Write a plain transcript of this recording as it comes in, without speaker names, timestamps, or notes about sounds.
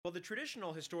Well, the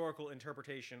traditional historical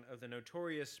interpretation of the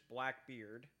notorious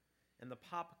Blackbeard and the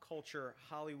pop culture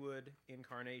Hollywood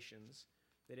incarnations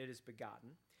that it has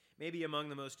begotten may be among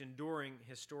the most enduring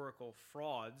historical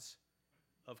frauds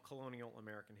of colonial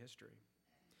American history.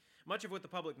 Much of what the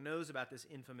public knows about this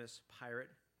infamous pirate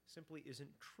simply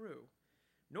isn't true,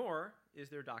 nor is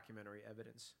there documentary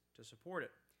evidence to support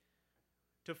it.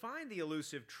 To find the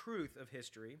elusive truth of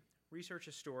history, research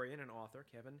historian and author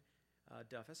Kevin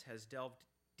Duffus has delved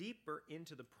deeper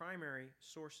into the primary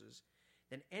sources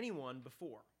than anyone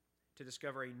before to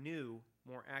discover a new,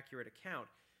 more accurate account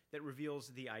that reveals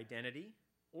the identity,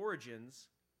 origins,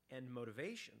 and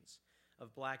motivations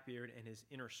of Blackbeard and his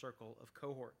inner circle of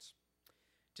cohorts.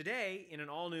 Today, in an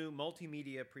all-new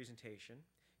multimedia presentation,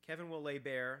 Kevin will lay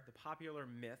bare the popular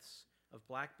myths of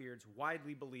Blackbeard's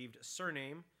widely believed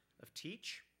surname of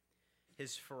Teach,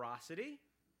 his ferocity,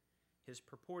 his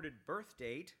purported birth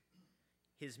date,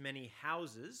 his many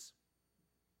houses,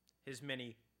 his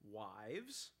many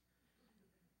wives,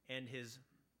 and his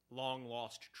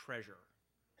long-lost treasure,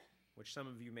 which some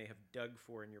of you may have dug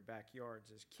for in your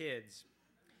backyards as kids.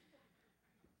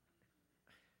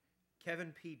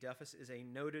 Kevin P. Duffus is a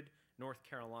noted North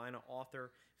Carolina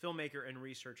author, filmmaker, and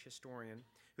research historian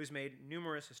who's made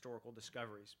numerous historical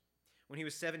discoveries. When he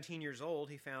was 17 years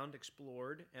old, he found,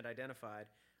 explored, and identified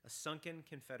a sunken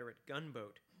Confederate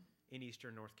gunboat in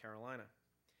eastern North Carolina.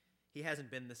 He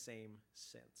hasn't been the same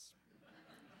since.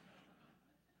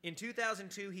 In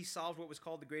 2002, he solved what was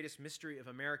called the greatest mystery of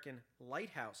American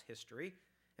lighthouse history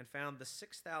and found the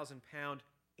 6,000-pound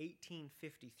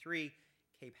 1853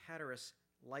 Cape Hatteras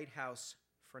lighthouse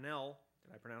Fresnel,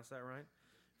 did I pronounce that right?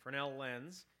 Fresnel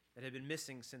lens that had been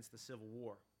missing since the Civil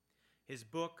War. His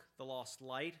book, The Lost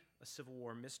Light, a Civil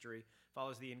War mystery,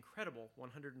 follows the incredible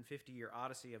 150-year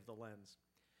odyssey of the lens.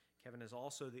 Kevin is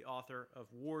also the author of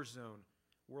War Zone,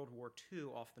 World War II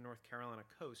off the North Carolina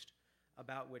coast,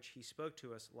 about which he spoke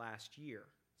to us last year.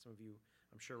 Some of you,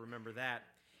 I'm sure, remember that.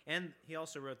 And he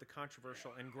also wrote the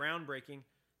controversial and groundbreaking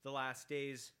The Last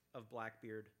Days of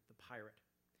Blackbeard the Pirate,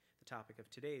 the topic of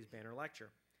today's banner lecture.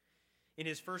 In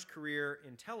his first career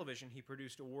in television, he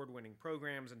produced award-winning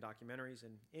programs and documentaries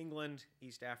in England,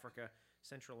 East Africa,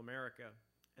 Central America,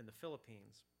 and the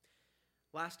Philippines.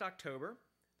 Last October,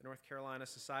 the North Carolina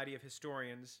Society of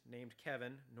Historians named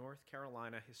Kevin North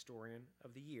Carolina Historian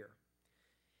of the Year.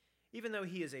 Even though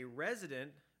he is a resident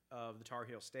of the Tar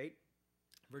Heel State,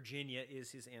 Virginia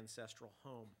is his ancestral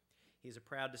home. He is a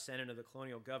proud descendant of the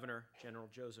colonial governor, General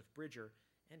Joseph Bridger,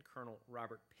 and Colonel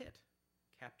Robert Pitt,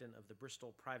 captain of the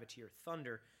Bristol privateer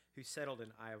Thunder, who settled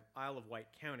in Isle of Wight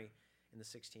County in the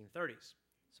 1630s.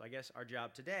 So I guess our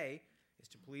job today is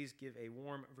to please give a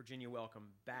warm Virginia welcome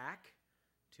back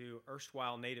to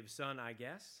erstwhile native son, I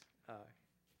guess,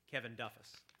 Kevin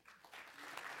Duffus.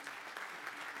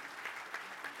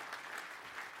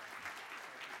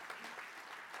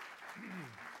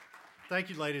 Thank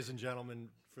you, ladies and gentlemen,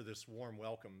 for this warm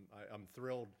welcome. I'm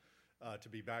thrilled to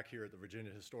be back here at the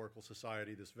Virginia Historical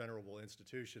Society, this venerable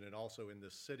institution, and also in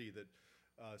this city that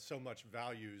so much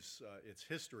values its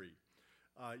history.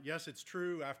 Yes, it's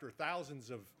true, after thousands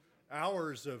of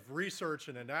hours of research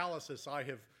and analysis, I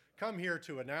have come here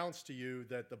to announce to you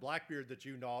that the Blackbeard that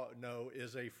you know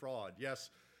is a fraud. Yes,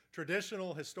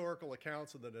 traditional historical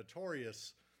accounts of the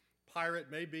notorious pirate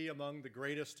may be among the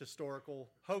greatest historical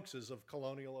hoaxes of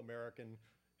colonial American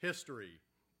history.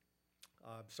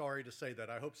 I'm sorry to say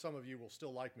that. I hope some of you will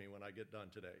still like me when I get done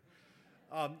today.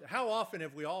 How often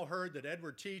have we all heard that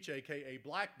Edward Teach, a.k.a.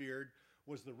 Blackbeard,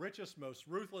 was the richest, most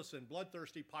ruthless, and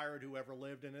bloodthirsty pirate who ever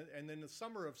lived, and in the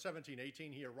summer of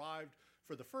 1718 he arrived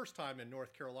for the first time in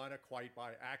North Carolina quite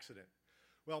by accident.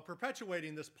 Well,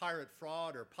 perpetuating this pirate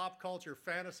fraud or pop culture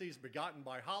fantasies begotten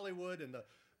by Hollywood and the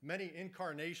many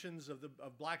incarnations of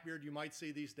Blackbeard you might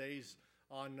see these days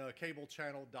on cable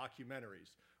channel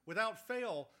documentaries. Without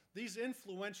fail, these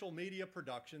influential media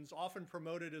productions, often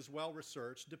promoted as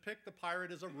well-researched, depict the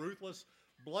pirate as a ruthless,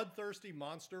 bloodthirsty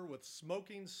monster with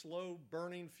smoking,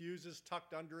 slow-burning fuses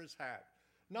tucked under his hat.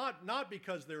 Not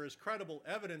because there is credible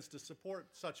evidence to support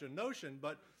such a notion,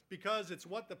 but because it's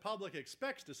what the public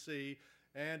expects to see,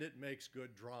 and it makes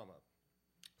good drama.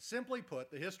 Simply put,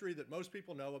 the history that most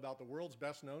people know about the world's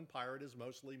best-known pirate is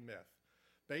mostly myth,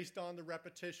 based on the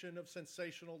repetition of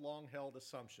sensational, long-held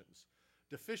assumptions,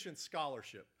 deficient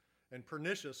scholarship, and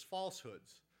pernicious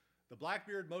falsehoods. The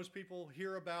Blackbeard most people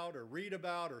hear about or read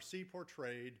about or see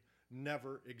portrayed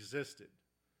never existed.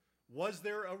 Was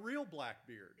there a real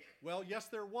Blackbeard? Well, yes,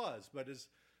 there was, but as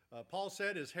Paul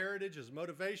said, his heritage, his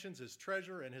motivations, his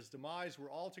treasure, and his demise were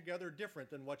altogether different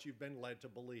than what you've been led to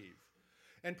believe.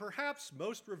 And perhaps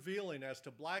most revealing as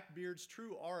to Blackbeard's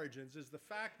true origins is the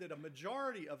fact that a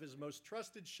majority of his most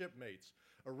trusted shipmates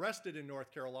arrested in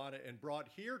North Carolina and brought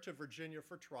here to Virginia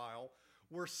for trial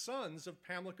were sons of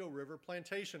Pamlico River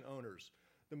plantation owners.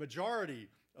 The majority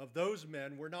of those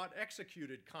men were not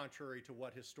executed contrary to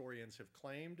what historians have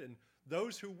claimed, and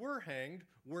those who were hanged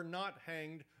were not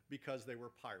hanged because they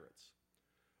were pirates.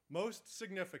 Most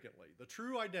significantly, the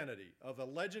true identity of a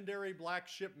legendary black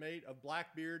shipmate of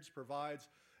Blackbeard's provides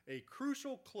a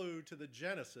crucial clue to the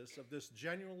genesis of this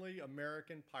genuinely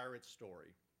American pirate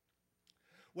story.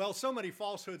 Well, so many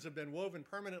falsehoods have been woven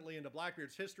permanently into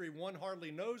Blackbeard's history, one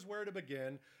hardly knows where to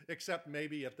begin, except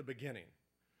maybe at the beginning.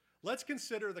 Let's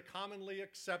consider the commonly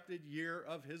accepted year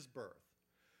of his birth.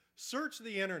 Search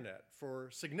the internet for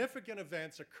significant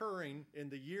events occurring in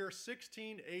the year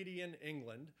 1680 in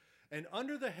England, and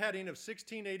under the heading of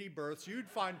 1680 births,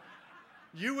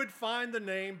 you would find the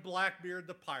name Blackbeard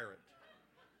the Pirate.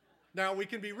 Now, we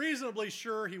can be reasonably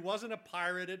sure he wasn't a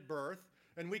pirate at birth,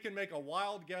 and we can make a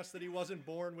wild guess that he wasn't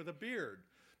born with a beard.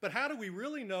 But how do we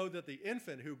really know that the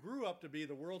infant who grew up to be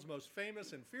the world's most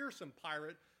famous and fearsome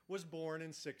pirate was born in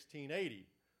 1680?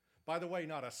 By the way,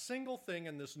 not a single thing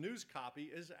in this news copy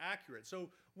is accurate. So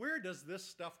where does this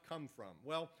stuff come from?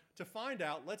 Well, to find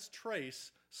out, let's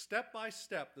trace step by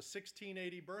step the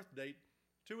 1680 birth date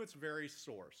to its very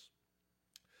source.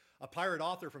 A pirate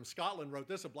author from Scotland wrote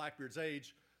this of Blackbeard's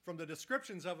age: "From the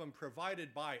descriptions of him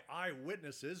provided by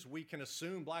eyewitnesses, we can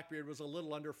assume Blackbeard was a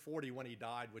little under 40 when he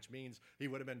died, which means he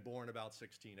would have been born about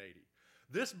 1680.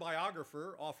 This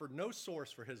biographer offered no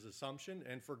source for his assumption,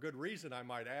 and for good reason, I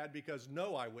might add, because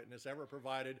no eyewitness ever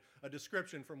provided a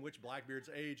description from which Blackbeard's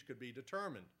age could be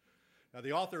determined." Now,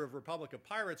 the author of Republic of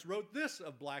Pirates wrote this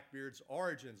of Blackbeard's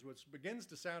origins, which begins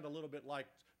to sound a little bit like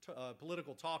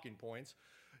political talking points.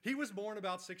 He was born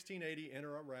about 1680 in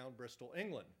or around Bristol,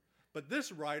 England. But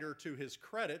this writer, to his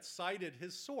credit, cited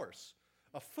his source,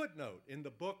 a footnote in the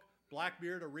book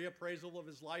Blackbeard, A Reappraisal of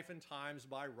His Life and Times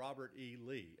by Robert E.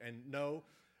 Lee. And no,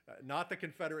 not the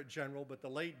Confederate general, but the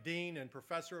late dean and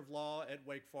professor of law at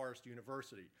Wake Forest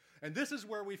University. And this is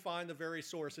where we find the very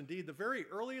source, indeed the very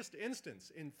earliest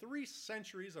instance in 3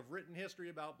 centuries of written history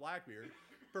about Blackbeard,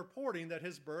 purporting that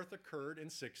his birth occurred in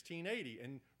 1680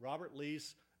 in Robert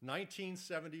Lee's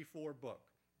 1974 book.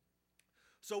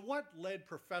 So what led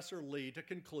Professor Lee to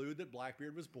conclude that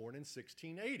Blackbeard was born in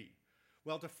 1680?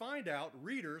 Well, to find out,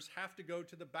 readers have to go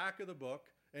to the back of the book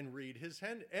and read his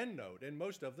endnote, and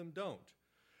most of them don't.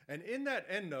 And in that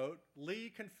endnote, Lee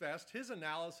confessed his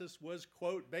analysis was,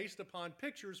 quote, based upon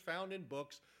pictures found in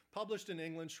books published in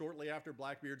England shortly after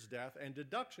Blackbeard's death and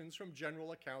deductions from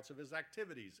general accounts of his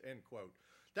activities, end quote.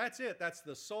 That's it. That's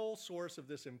the sole source of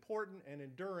this important and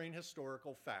enduring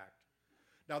historical fact.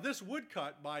 Now, this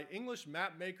woodcut by English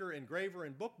mapmaker, engraver,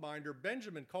 and bookbinder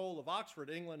Benjamin Cole of Oxford,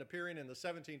 England, appearing in the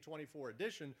 1724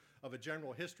 edition of A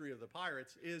General History of the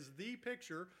Pirates, is the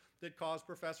picture that caused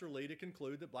Professor Lee to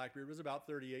conclude that Blackbeard was about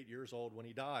 38 years old when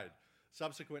he died,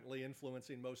 subsequently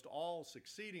influencing most all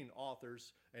succeeding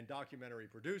authors and documentary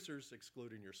producers,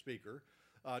 excluding your speaker,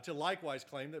 to likewise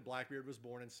claim that Blackbeard was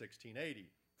born in 1680.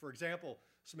 For example,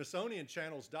 Smithsonian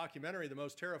Channel's documentary, The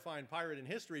Most Terrifying Pirate in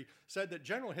History, said that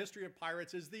General History of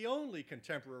Pirates is the only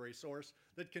contemporary source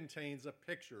that contains a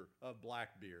picture of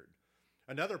Blackbeard.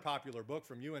 Another popular book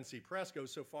from UNC Press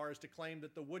goes so far as to claim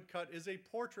that the woodcut is a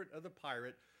portrait of the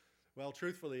pirate. Well,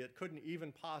 truthfully, it couldn't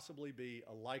even possibly be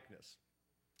a likeness.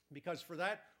 Because for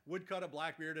that woodcut of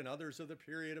Blackbeard and others of the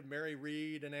period of Mary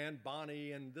Read and Anne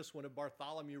Bonny and this one of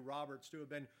Bartholomew Roberts to have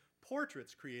been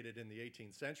portraits created in the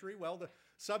 18th century, well, the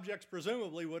subjects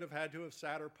presumably would have had to have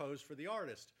sat or posed for the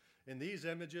artist. In these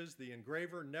images, the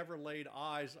engraver never laid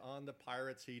eyes on the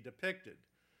pirates he depicted.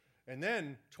 And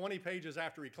then, 20 pages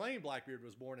after he claimed Blackbeard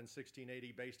was born in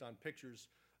 1680 based on pictures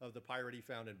of the pirate he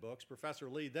found in books, Professor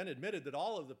Lee then admitted that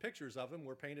all of the pictures of him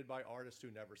were painted by artists who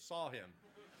never saw him.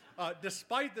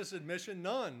 Despite this admission,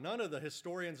 none of the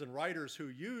historians and writers who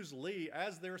use Lee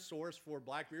as their source for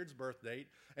Blackbeard's birth date,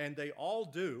 and they all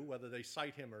do, whether they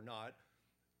cite him or not,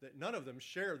 that none of them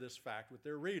share this fact with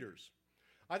their readers.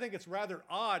 I think it's rather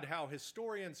odd how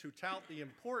historians who tout the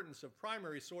importance of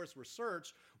primary source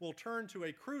research will turn to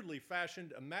a crudely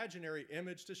fashioned imaginary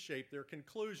image to shape their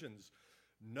conclusions.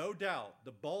 No doubt,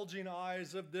 the bulging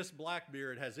eyes of this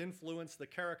Blackbeard has influenced the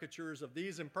caricatures of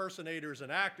these impersonators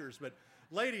and actors, but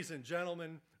ladies and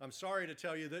gentlemen, I'm sorry to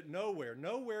tell you that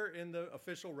nowhere in the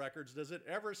official records does it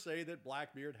ever say that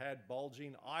Blackbeard had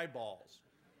bulging eyeballs.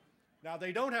 Now,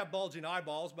 they don't have bulging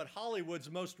eyeballs, but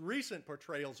Hollywood's most recent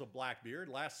portrayals of Blackbeard,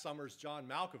 last summer's John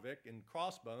Malkovich in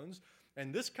Crossbones,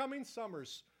 and this coming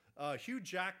summer's Hugh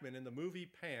Jackman in the movie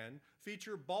Pan,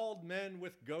 feature bald men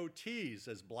with goatees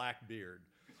as Blackbeard.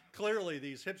 Clearly,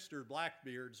 these hipster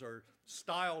Blackbeards are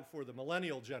styled for the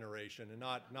millennial generation and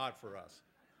not for us.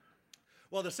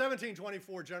 Well, the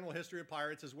 1724 General History of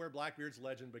Pirates is where Blackbeard's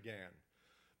legend began.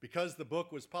 Because the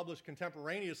book was published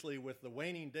contemporaneously with the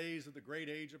waning days of the great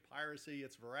age of piracy,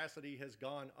 its veracity has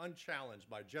gone unchallenged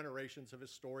by generations of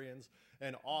historians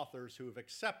and authors who have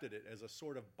accepted it as a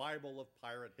sort of Bible of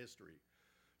pirate history.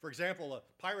 For example, a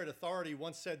pirate authority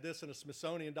once said this in a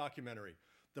Smithsonian documentary: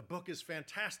 "The book is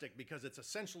fantastic because it's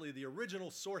essentially the original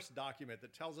source document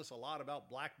that tells us a lot about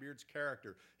Blackbeard's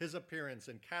character, his appearance,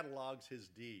 and catalogs his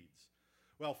deeds."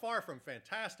 Well, far from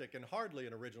fantastic and hardly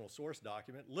an original source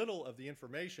document, little of the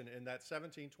information in that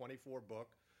 1724 book,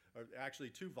 or actually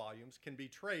 2 volumes, can be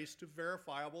traced to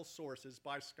verifiable sources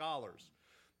by scholars.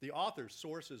 The author's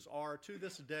sources are, to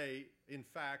this day, in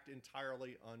fact,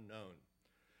 entirely unknown.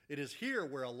 It is here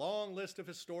where a long list of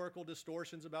historical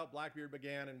distortions about Blackbeard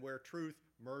began and where truth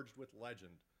merged with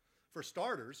legend. For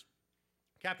starters,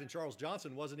 Captain Charles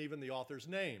Johnson wasn't even the author's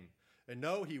name. And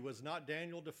no, he was not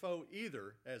Daniel Defoe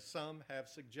either, as some have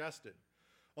suggested.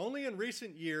 Only in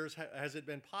recent years has it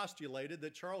been postulated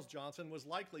that Charles Johnson was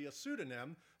likely a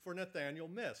pseudonym for Nathaniel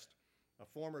Mist, a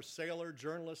former sailor,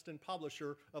 journalist, and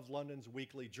publisher of London's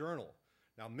Weekly Journal.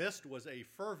 Now, Mist was a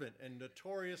fervent and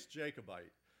notorious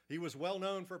Jacobite. He was well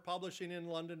known for publishing in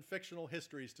London fictional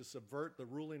histories to subvert the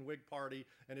ruling Whig Party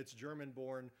and its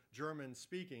German-born,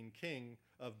 German-speaking King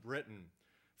of Britain.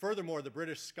 Furthermore, the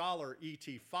British scholar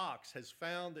E.T. Fox has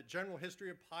found that General History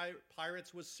of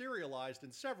Pirates was serialized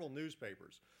in several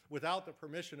newspapers without the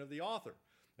permission of the author,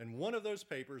 and one of those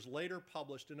papers later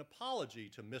published an apology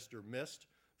to Mr. Mist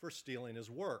for stealing his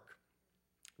work.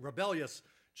 Rebellious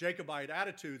Jacobite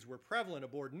attitudes were prevalent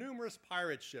aboard numerous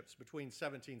pirate ships between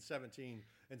 1717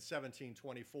 and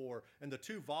 1724, and the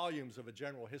 2 volumes of A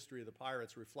General History of the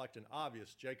Pirates reflect an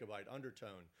obvious Jacobite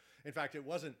undertone. In fact, it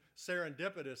wasn't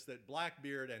serendipitous that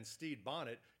Blackbeard and Stede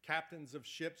Bonnet, captains of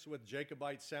ships with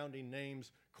Jacobite-sounding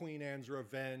names, Queen Anne's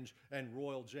Revenge and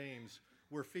Royal James,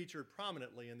 were featured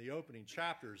prominently in the opening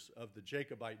chapters of the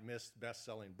Jacobite Mist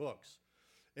best-selling books.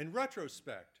 In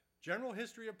retrospect, General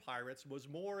History of Pirates was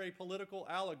more a political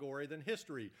allegory than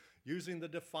history, using the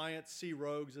defiant sea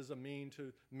rogues as a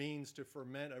means to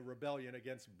ferment a rebellion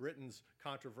against Britain's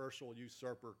controversial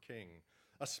usurper king.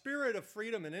 A spirit of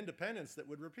freedom and independence that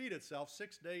would repeat itself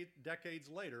 6 decades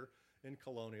later in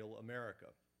colonial America.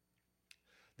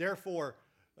 Therefore,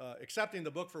 accepting the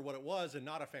book for what it was and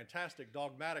not a fantastic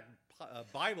dogmatic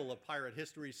Bible of pirate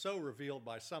history so revealed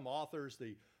by some authors,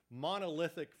 the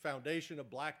monolithic foundation of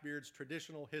Blackbeard's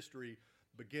traditional history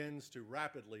begins to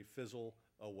rapidly fizzle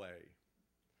away.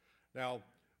 Now,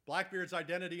 Blackbeard's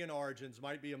identity and origins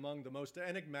might be among the most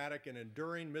enigmatic and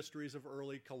enduring mysteries of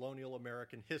early colonial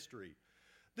American history.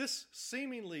 This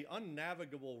seemingly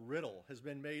unnavigable riddle has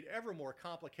been made ever more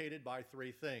complicated by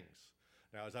 3 things.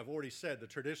 Now, as I've already said, the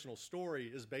traditional story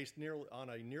is based on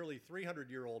a nearly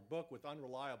 300-year-old book with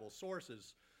unreliable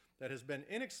sources that has been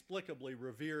inexplicably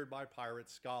revered by pirate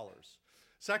scholars.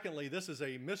 Secondly, this is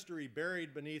a mystery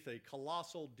buried beneath a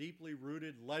colossal, deeply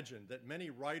rooted legend that many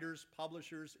writers,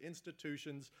 publishers,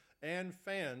 institutions, and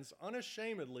fans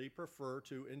unashamedly prefer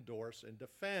to endorse and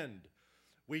defend.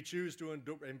 We choose to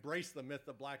embrace the myth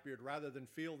of Blackbeard rather than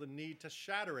feel the need to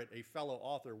shatter it, a fellow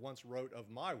author once wrote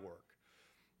of my work.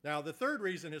 Now, the third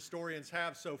reason historians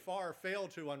have so far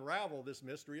failed to unravel this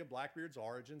mystery of Blackbeard's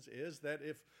origins is that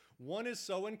if one is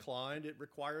so inclined, it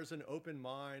requires an open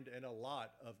mind and a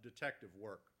lot of detective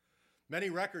work. Many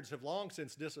records have long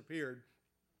since disappeared.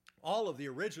 All of the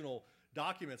original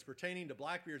documents pertaining to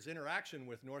Blackbeard's interaction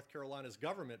with North Carolina's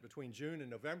government between June and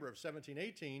November of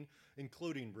 1718,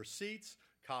 including receipts,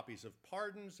 copies of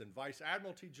pardons, and vice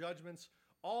admiralty judgments,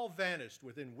 all vanished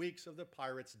within weeks of the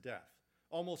pirate's death,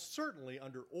 almost certainly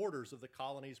under orders of the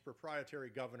colony's proprietary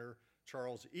governor,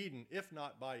 Charles Eden, if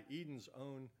not by Eden's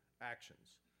own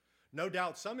actions. No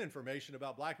doubt some information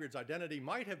about Blackbeard's identity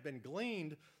might have been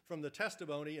gleaned from the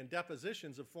testimony and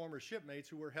depositions of former shipmates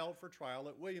who were held for trial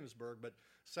at Williamsburg, but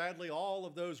sadly all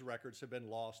of those records have been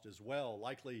lost as well,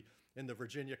 likely in the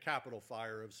Virginia Capitol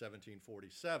fire of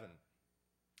 1747.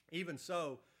 Even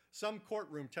so, some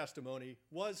courtroom testimony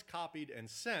was copied and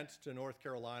sent to North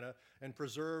Carolina and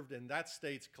preserved in that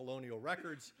state's colonial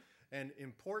records, and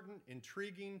important,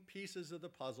 intriguing pieces of the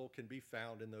puzzle can be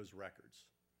found in those records.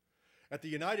 At the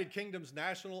United Kingdom's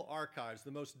National Archives,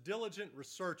 the most diligent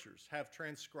researchers have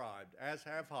transcribed, as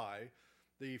have I,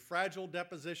 the fragile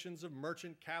depositions of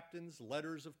merchant captains,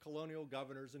 letters of colonial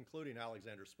governors, including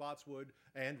Alexander Spotswood,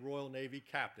 and Royal Navy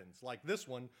captains, like this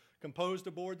one, composed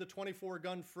aboard the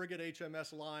 24-gun frigate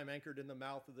HMS Lyme anchored in the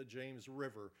mouth of the James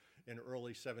River in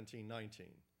early 1719.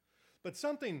 But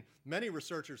something many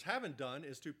researchers haven't done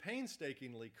is to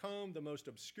painstakingly comb the most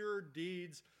obscure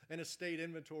deeds and estate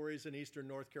inventories in eastern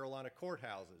North Carolina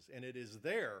courthouses, and it is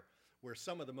there where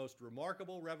some of the most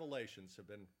remarkable revelations have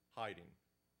been hiding.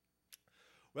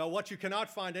 Well, what you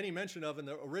cannot find any mention of in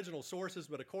the original sources,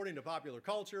 but according to popular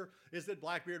culture, is that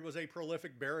Blackbeard was a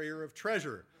prolific barrier of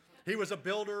treasure. He was a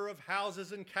builder of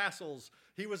houses and castles.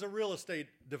 He was a real estate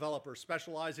developer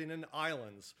specializing in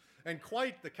islands. And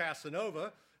quite the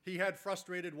Casanova. He had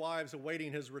frustrated wives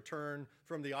awaiting his return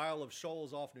from the Isle of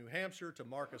Shoals off New Hampshire to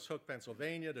Marcus Hook,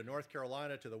 Pennsylvania, to North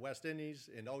Carolina, to the West Indies.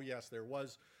 And oh yes, there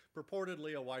was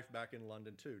purportedly a wife back in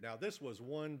London too. Now this was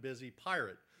one busy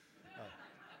pirate.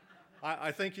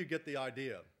 I think you get the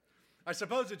idea. I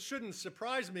suppose it shouldn't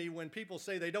surprise me when people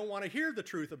say they don't want to hear the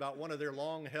truth about one of their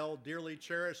long-held, dearly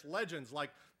cherished legends,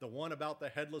 like the one about the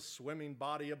headless swimming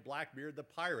body of Blackbeard the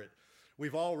pirate.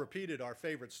 We've all repeated our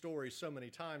favorite stories so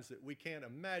many times that we can't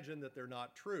imagine that they're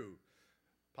not true.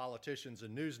 Politicians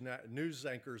and news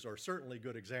anchors are certainly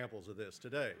good examples of this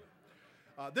today.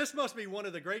 This must be one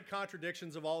of the great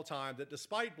contradictions of all time, that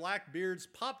despite Blackbeard's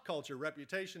pop culture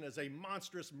reputation as a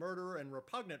monstrous murderer and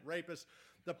repugnant rapist,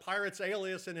 the pirate's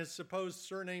alias and his supposed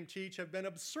surname Teach have been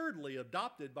absurdly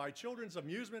adopted by children's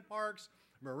amusement parks,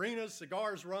 marinas,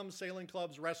 cigars, rum, sailing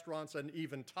clubs, restaurants, and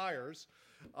even tires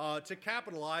to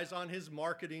capitalize on his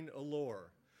marketing allure.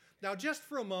 Now, just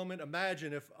for a moment,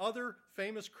 imagine if other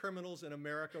famous criminals in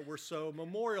America were so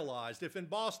memorialized. If in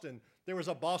Boston, there was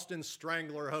a Boston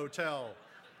Strangler Hotel.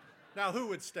 Now, who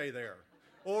would stay there?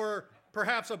 Or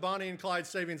perhaps a Bonnie and Clyde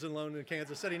Savings and Loan in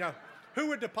Kansas City. Now, who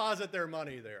would deposit their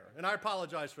money there? And I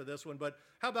apologize for this one, but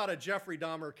how about a Jeffrey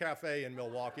Dahmer cafe in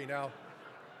Milwaukee? Now,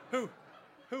 who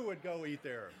would go eat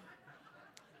there?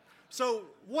 So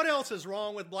what else is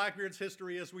wrong with Blackbeard's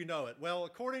history as we know it? Well,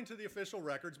 according to the official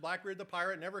records, Blackbeard the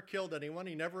pirate never killed anyone.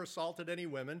 He never assaulted any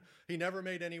women. He never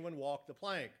made anyone walk the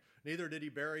plank. Neither did he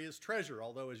bury his treasure,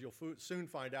 although as you'll soon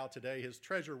find out today, his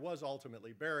treasure was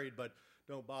ultimately buried, but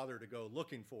don't bother to go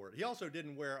looking for it. He also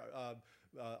didn't wear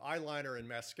eyeliner and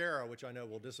mascara, which I know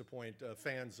will disappoint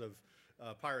fans of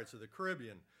Pirates of the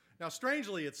Caribbean. Now,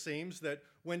 strangely, it seems that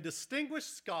when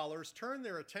distinguished scholars turn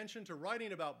their attention to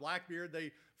writing about Blackbeard,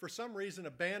 they, for some reason,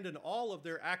 abandon all of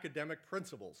their academic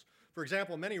principles. For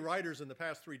example, many writers in the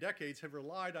past 3 decades have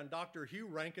relied on Dr. Hugh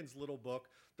Rankin's little book,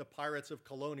 The Pirates of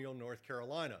Colonial North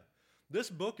Carolina. This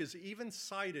book is even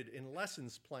cited in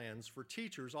lessons plans for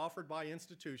teachers offered by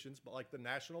institutions like the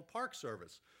National Park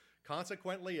Service,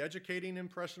 consequently educating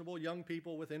impressionable young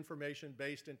people with information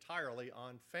based entirely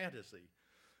on fantasy.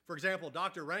 For example,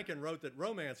 Dr. Rankin wrote that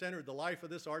romance entered the life of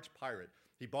this arch pirate.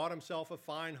 He bought himself a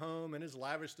fine home, and his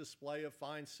lavish display of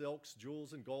fine silks,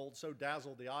 jewels, and gold so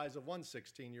dazzled the eyes of one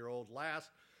 16-year-old lass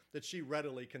that she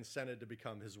readily consented to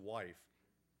become his wife.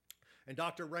 And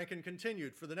Dr. Rankin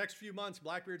continued, for the next few months,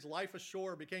 Blackbeard's life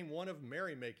ashore became one of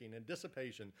merrymaking and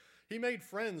dissipation. He made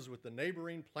friends with the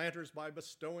neighboring planters by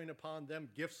bestowing upon them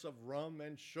gifts of rum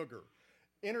and sugar.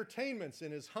 Entertainments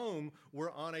in his home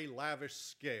were on a lavish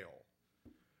scale.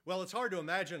 Well, it's hard to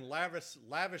imagine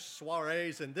lavish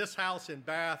soirees in this house in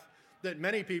Bath that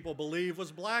many people believe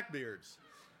was Blackbeard's.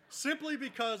 Simply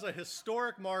because a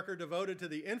historic marker devoted to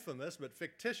the infamous but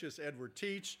fictitious Edward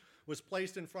Teach was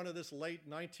placed in front of this late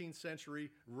 19th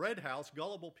century red house,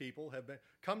 gullible people have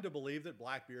come to believe that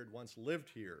Blackbeard once lived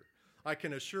here. I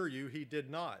can assure you he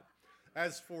did not.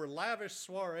 As for lavish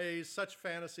soirees, such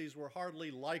fantasies were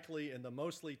hardly likely in the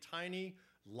mostly tiny,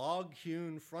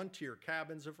 log-hewn frontier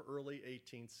cabins of early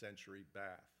 18th century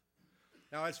Bath.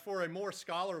 Now, as for a more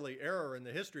scholarly error in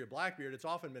the history of Blackbeard, it's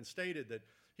often been stated that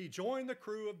he joined the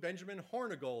crew of Benjamin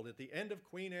Hornigold at the end of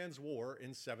Queen Anne's War in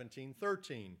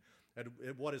 1713, at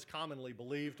what is commonly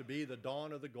believed to be the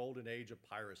dawn of the golden age of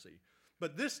piracy.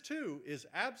 But this, too, is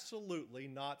absolutely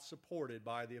not supported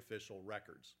by the official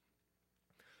records.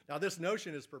 Now, this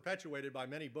notion is perpetuated by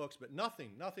many books, but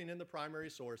nothing in the primary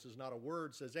sources, not a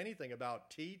word says anything about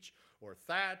Teach or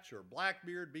Thatch or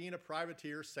Blackbeard being a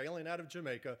privateer sailing out of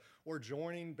Jamaica or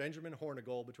joining Benjamin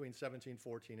Hornigold between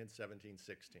 1714 and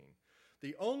 1716.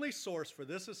 The only source for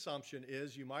this assumption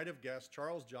is, you might have guessed,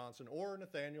 Charles Johnson or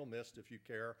Nathaniel Mist, if you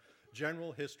care,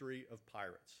 General History of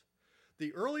Pirates.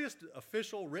 The earliest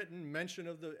official written mention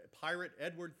of the pirate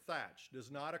Edward Thatch does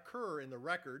not occur in the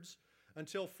records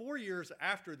until 4 years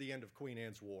after the end of Queen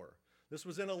Anne's War. This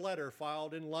was in a letter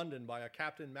filed in London by a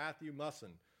Captain Matthew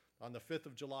Musson on the 5th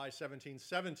of July,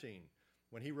 1717,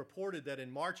 when he reported that in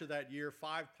March of that year,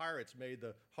 5 pirates made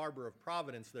the harbor of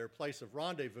Providence their place of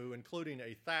rendezvous, including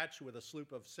a Thatch with a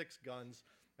sloop of 6 guns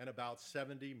and about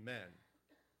 70 men.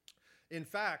 In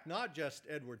fact, not just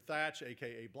Edward Thatch,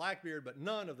 aka Blackbeard, but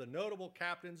none of the notable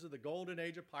captains of the golden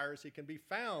age of piracy can be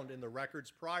found in the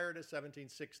records prior to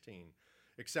 1716,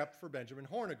 except for Benjamin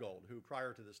Hornigold, who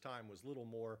prior to this time was little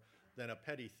more than a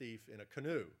petty thief in a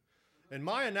canoe. In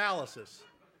my analysis,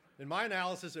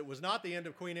 it was not the end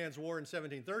of Queen Anne's War in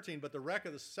 1713, but the wreck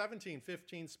of the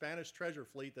 1715 Spanish treasure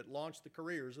fleet that launched the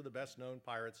careers of the best-known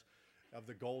pirates of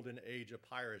the golden age of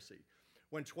piracy.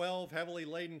 When 12 heavily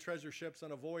laden treasure ships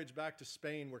on a voyage back to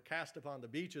Spain were cast upon the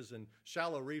beaches and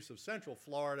shallow reefs of central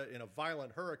Florida in a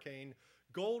violent hurricane,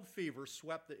 gold fever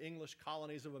swept the English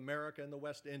colonies of America and the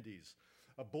West Indies.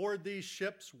 Aboard these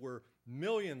ships were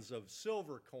millions of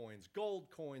silver coins,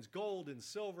 gold and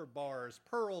silver bars,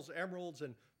 pearls, emeralds,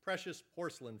 and precious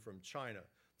porcelain from China.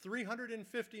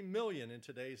 350 million in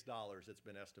today's dollars, it's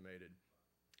been estimated.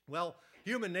 Well,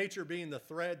 human nature being the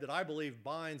thread that I believe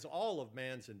binds all of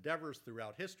man's endeavors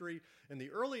throughout history, in the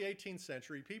early 18th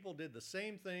century, people did the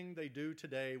same thing they do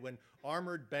today when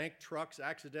armored bank trucks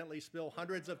accidentally spill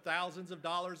hundreds of thousands of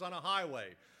dollars on a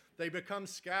highway. They become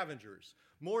scavengers.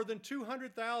 More than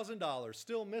 $200,000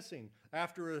 still missing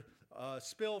after a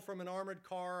spill from an armored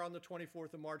car on the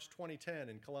 24th of March 2010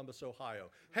 in Columbus, Ohio.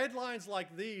 Headlines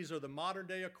like these are the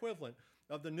modern-day equivalent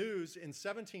of the news in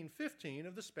 1715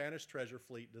 of the Spanish treasure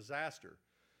fleet disaster.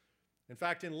 In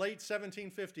fact, in late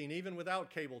 1715, even without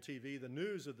cable TV, the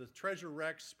news of the treasure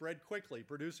wrecks spread quickly,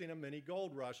 producing a mini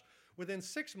gold rush. Within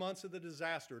 6 months of the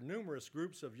disaster, numerous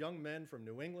groups of young men from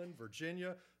New England,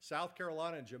 Virginia, South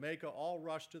Carolina, and Jamaica all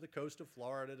rushed to the coast of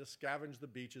Florida to scavenge the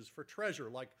beaches for treasure,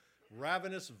 like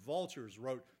ravenous vultures,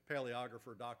 wrote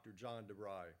paleographer Dr. John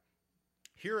DeBry.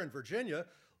 Here in Virginia,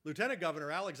 Lieutenant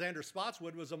Governor Alexander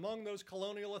Spotswood was among those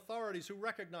colonial authorities who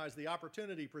recognized the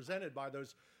opportunity presented by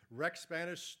those wrecked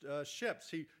Spanish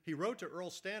ships. He wrote to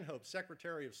Earl Stanhope,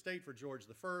 Secretary of State for George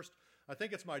I, "I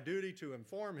think it's my duty to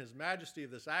inform His Majesty of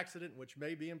this accident, which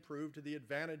may be improved to the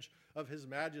advantage of His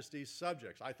Majesty's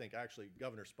subjects." I think actually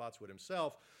Governor Spotswood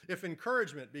himself, "if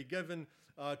encouragement be given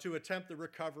to attempt the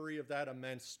recovery of that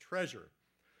immense treasure."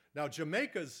 Now,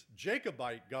 Jamaica's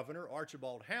Jacobite governor,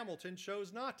 Archibald Hamilton,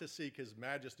 chose not to seek His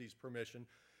Majesty's permission.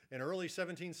 In early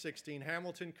 1716,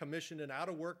 Hamilton commissioned an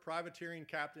out-of-work privateering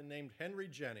captain named Henry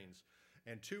Jennings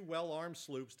and 2 well-armed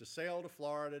sloops to sail to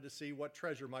Florida to see what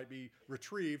treasure might be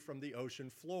retrieved from the ocean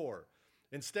floor.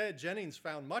 Instead, Jennings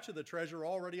found much of the treasure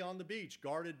already on the beach,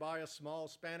 guarded by a small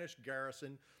Spanish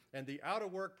garrison, and the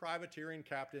out-of-work privateering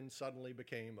captain suddenly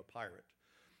became a pirate.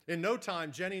 In no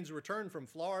time, Jennings returned from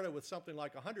Florida with something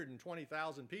like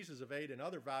 120,000 pieces of eight and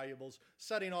other valuables,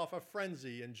 setting off a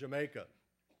frenzy in Jamaica.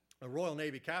 A Royal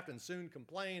Navy captain soon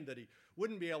complained that he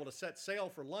wouldn't be able to set sail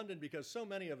for London because so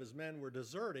many of his men were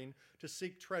deserting to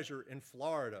seek treasure in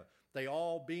Florida, they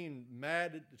all being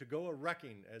mad to go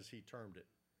a-wrecking, as he termed it.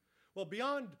 Well,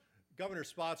 beyond Governor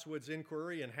Spotswood's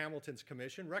inquiry and Hamilton's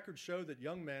commission, records show that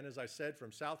young men, as I said,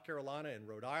 from South Carolina and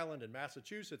Rhode Island and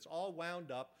Massachusetts all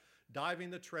wound up diving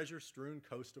the treasure-strewn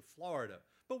coast of Florida.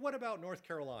 But what about North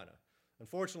Carolina?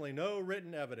 Unfortunately, no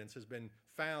written evidence has been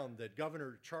found that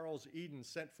Governor Charles Eden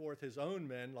sent forth his own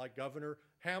men like Governor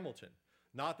Hamilton.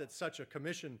 Not that such a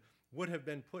commission would have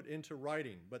been put into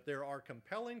writing, but there are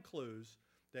compelling clues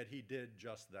that he did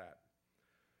just that.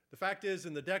 The fact is,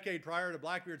 in the decade prior to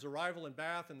Blackbeard's arrival in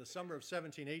Bath in the summer of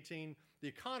 1718, the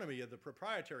economy of the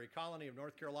proprietary colony of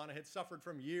North Carolina had suffered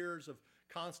from years of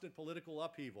constant political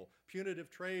upheaval, punitive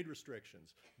trade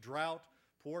restrictions, drought,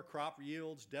 poor crop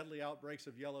yields, deadly outbreaks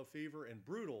of yellow fever, and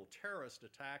brutal terrorist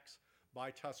attacks by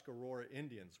Tuscarora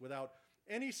Indians without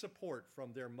any support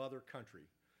from their mother country.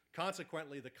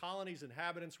 Consequently, the colony's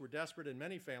inhabitants were desperate and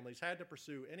many families had to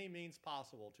pursue any means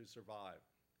possible to survive.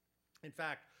 In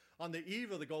fact, on the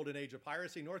eve of the golden age of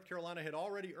piracy, North Carolina had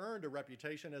already earned a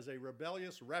reputation as a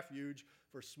rebellious refuge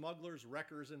for smugglers,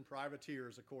 wreckers, and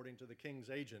privateers, according to the king's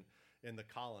agent in the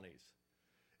colonies.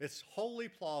 It's wholly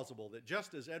plausible that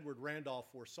just as Edward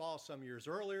Randolph foresaw some years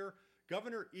earlier,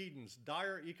 Governor Eden's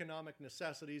dire economic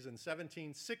necessities in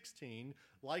 1716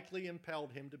 likely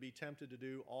impelled him to be tempted to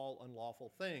do all unlawful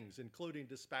things, including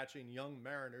dispatching young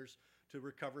mariners to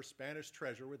recover Spanish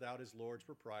treasure without his lord's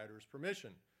proprietor's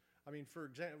permission. I mean, for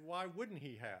example, why wouldn't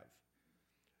he have?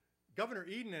 Governor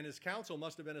Eden and his council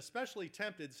must have been especially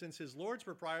tempted since his lord's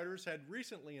proprietors had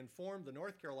recently informed the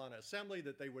North Carolina Assembly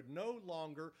that they would no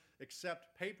longer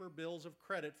accept paper bills of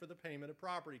credit for the payment of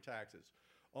property taxes.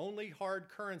 Only hard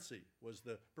currency was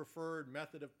the preferred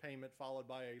method of payment, followed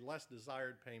by a less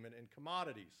desired payment in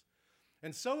commodities.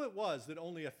 And so it was that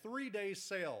only a 3-day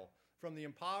sail from the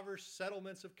impoverished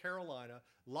settlements of Carolina,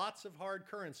 lots of hard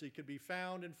currency could be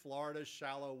found in Florida's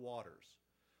shallow waters.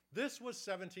 This was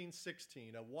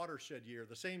 1716, a watershed year,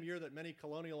 the same year that many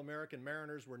colonial American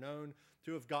mariners were known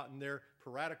to have gotten their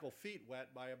piratical feet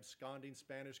wet by absconding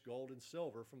Spanish gold and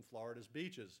silver from Florida's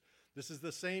beaches. This is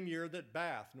the same year that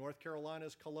Bath, North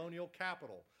Carolina's colonial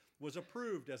capital, was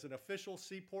approved as an official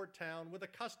seaport town with a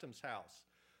customs house.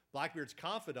 Blackbeard's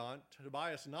confidant,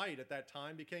 Tobias Knight, at that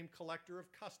time became collector of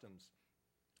customs.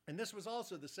 And this was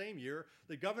also the same year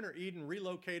that Governor Eden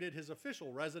relocated his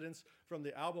official residence from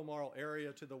the Albemarle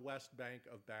area to the west bank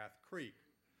of Bath Creek.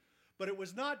 But it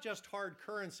was not just hard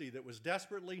currency that was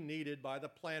desperately needed by the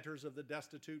planters of the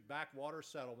destitute backwater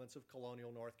settlements of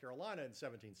colonial North Carolina in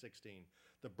 1716,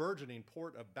 the burgeoning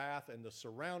port of Bath and the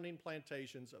surrounding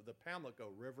plantations of the Pamlico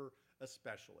River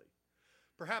especially.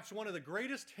 Perhaps one of the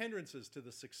greatest hindrances to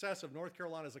the success of North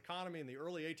Carolina's economy in the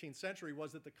early 18th century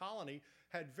was that the colony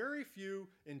had very few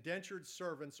indentured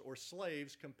servants or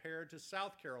slaves compared to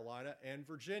South Carolina and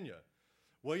Virginia.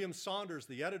 William Saunders,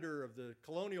 the editor of the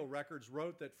Colonial Records,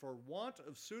 wrote that for want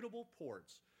of suitable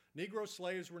ports, Negro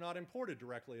slaves were not imported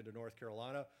directly into North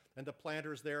Carolina, and the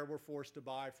planters there were forced to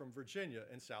buy from Virginia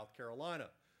and South Carolina.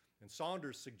 And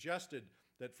Saunders suggested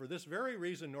that for this very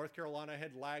reason, North Carolina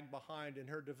had lagged behind in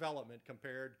her development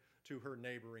compared to her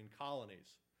neighboring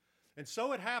colonies. And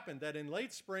so it happened that in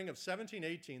late spring of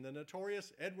 1718, the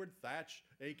notorious Edward Thatch,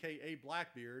 aka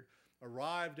Blackbeard,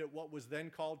 arrived at what was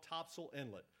then called Topsail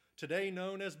Inlet, today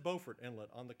known as Beaufort Inlet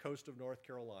on the coast of North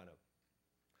Carolina.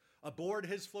 Aboard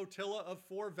his flotilla of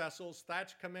 4 vessels,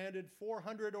 Thatch commanded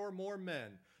 400 or more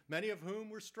men, many of whom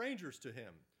were strangers to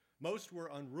him. Most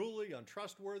were unruly,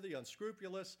 untrustworthy,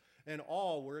 unscrupulous, and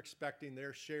all were expecting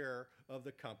their share of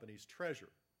the company's treasure.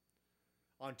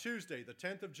 On Tuesday, the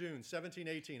 10th of June,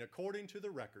 1718, according to the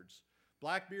records,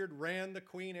 Blackbeard ran the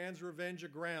Queen Anne's Revenge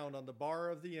aground on the bar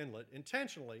of the inlet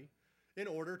intentionally in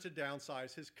order to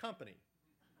downsize his company.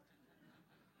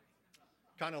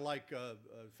 Kind of like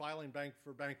filing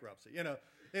for bankruptcy.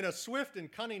 In a swift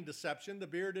and cunning deception, the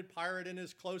bearded pirate and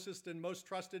his closest and most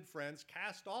trusted friends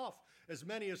cast off as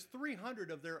many as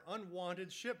 300 of their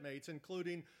unwanted shipmates,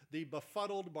 including the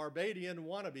befuddled Barbadian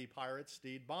wannabe pirate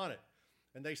Stede Bonnet.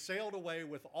 And they sailed away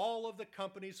with all of the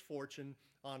company's fortune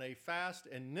on a fast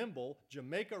and nimble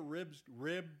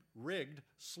Jamaica-rigged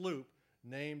sloop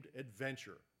named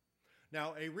Adventure.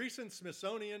 Now, a recent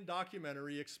Smithsonian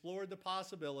documentary explored the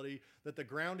possibility that the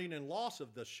grounding and loss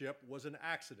of the ship was an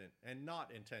accident and not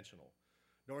intentional.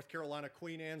 North Carolina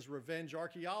Queen Anne's Revenge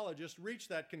archaeologists reached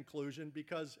that conclusion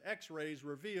because X-rays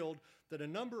revealed that a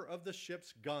number of the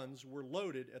ship's guns were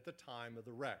loaded at the time of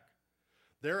the wreck.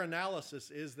 Their analysis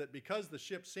is that because the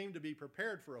ship seemed to be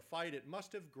prepared for a fight, it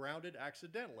must have grounded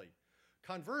accidentally,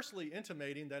 conversely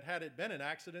intimating that had it been an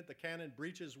accident, the cannon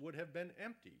breeches would have been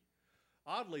empty.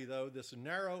 Oddly, though, this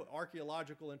narrow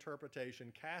archaeological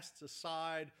interpretation casts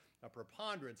aside a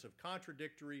preponderance of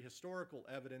contradictory historical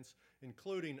evidence,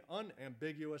 including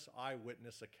unambiguous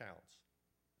eyewitness accounts.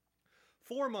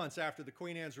 4 months after the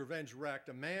Queen Anne's Revenge wrecked,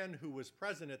 a man who was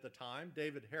present at the time,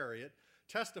 David Harriet,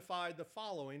 testified the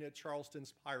following at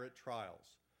Charleston's pirate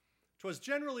trials. "'Twas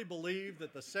generally believed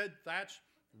that the said Thatch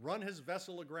run his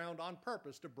vessel aground on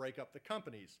purpose to break up the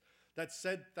companies. That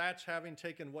said Thatch having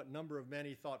taken what number of men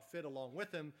he thought fit along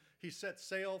with him, he set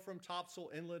sail from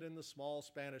Topsail Inlet in the small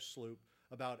Spanish sloop,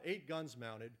 about 8 guns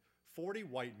mounted, 40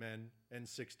 white men and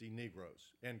 60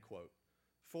 Negroes," end quote.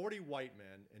 40 white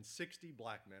men and 60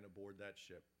 black men aboard that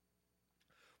ship.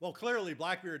 Well, clearly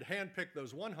Blackbeard handpicked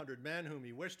those 100 men whom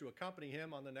he wished to accompany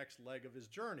him on the next leg of his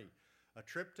journey, a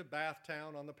trip to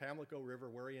Bathtown on the Pamlico River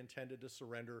where he intended to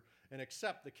surrender and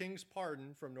accept the king's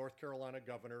pardon from North Carolina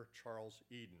Governor Charles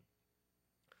Eden.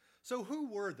 So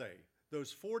who were they,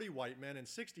 those 40 white men and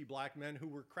 60 black men who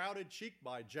were crowded cheek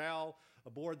by jowl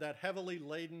aboard that heavily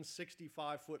laden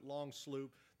 65-foot-long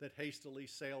sloop that hastily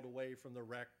sailed away from the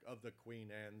wreck of the Queen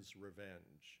Anne's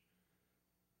Revenge?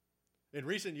 In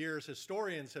recent years,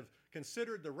 historians have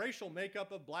considered the racial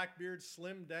makeup of Blackbeard's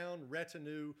slimmed-down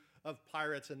retinue of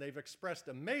pirates, and they've expressed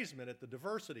amazement at the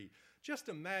diversity. Just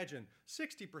imagine,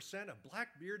 60% of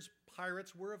Blackbeard's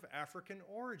pirates were of African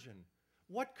origin.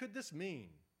 What could this mean?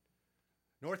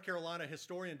 North Carolina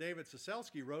historian David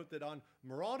Soselsky wrote that on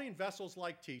marauding vessels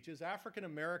like Teach's, African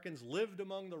Americans lived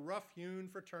among the rough-hewn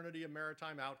fraternity of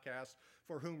maritime outcasts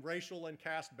for whom racial and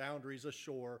caste boundaries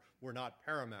ashore were not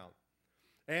paramount.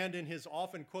 And in his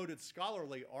often quoted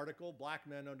scholarly article, Black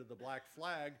Men Under the Black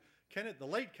Flag, the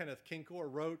late Kenneth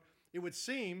Kinkor wrote, "It would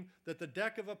seem that the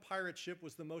deck of a pirate ship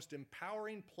was the most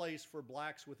empowering place for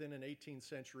blacks within an 18th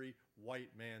century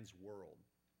white man's world."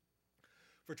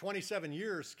 For 27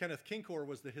 years, Kenneth Kinkor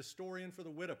was the historian for the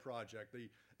Whydah Project, the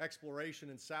exploration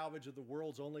and salvage of the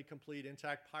world's only complete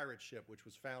intact pirate ship, which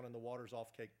was found in the waters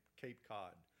off Cape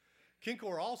Cod.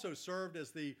 Kinkor also served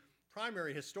as the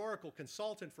primary historical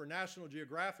consultant for National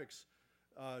Geographic's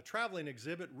traveling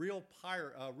exhibit, Real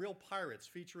Pirates,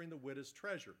 featuring the Whydah's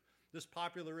treasure. This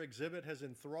popular exhibit has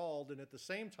enthralled and at the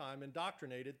same time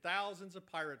indoctrinated thousands of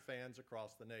pirate fans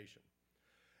across the nation.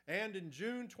 And in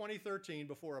June 2013,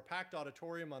 before a packed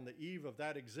auditorium on the eve of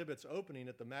that exhibit's opening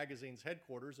at the magazine's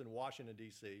headquarters in Washington,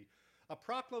 D.C., a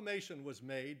proclamation was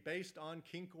made based on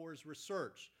Kinkor's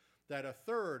research that a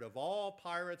third of all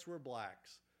pirates were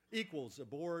blacks, equals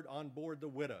on board the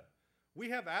Whydah. We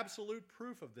have absolute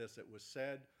proof of this, it was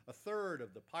said. A third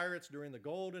of the pirates during the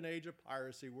golden age of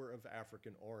piracy were of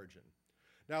African origin.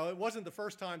 Now, it wasn't the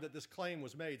first time that this claim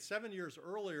was made. 7 years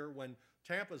earlier, when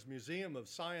Tampa's Museum of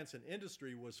Science and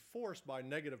Industry was forced by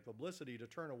negative publicity to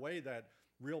turn away that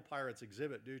Real Pirates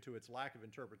exhibit due to its lack of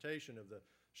interpretation of the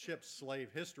ship's slave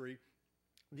history,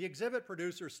 the exhibit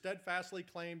producer steadfastly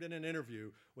claimed in an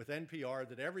interview with NPR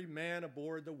that every man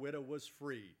aboard the Whydah was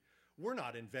free. We're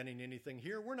not inventing anything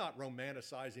here. We're not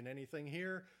romanticizing anything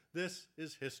here. This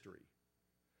is history.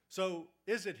 So,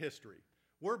 is it history?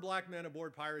 Were black men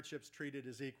aboard pirate ships treated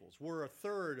as equals? Were a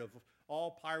third of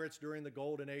all pirates during the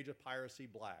golden age of piracy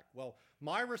black? Well,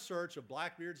 my research of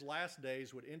Blackbeard's last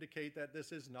days would indicate that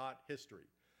this is not history.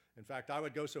 In fact, I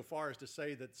would go so far as to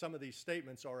say that some of these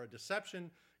statements are a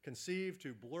deception conceived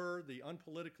to blur the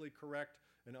unpolitically correct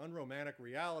and unromantic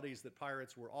realities that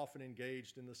pirates were often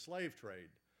engaged in the slave trade.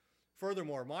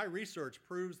 Furthermore, my research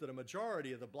proves that a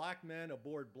majority of the black men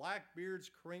aboard Blackbeard's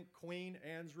Queen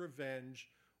Anne's Revenge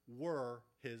were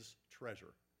his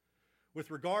treasure. With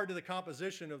regard to the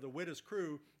composition of the Whydah's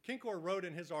crew, Kinkor wrote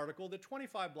in his article that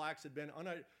 25 blacks had been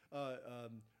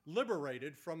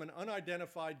liberated from an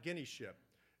unidentified Guinea ship,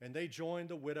 and they joined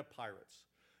the Whydah pirates.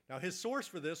 Now, his source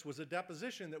for this was a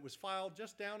deposition that was filed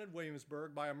just down in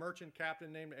Williamsburg by a merchant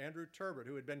captain named Andrew Turbot,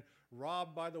 who had been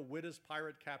robbed by the Whydah's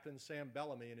pirate captain Sam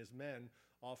Bellamy and his men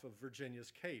off of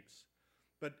Virginia's Capes.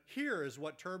 But here is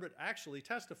what Turbot actually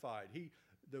testified.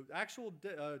 The actual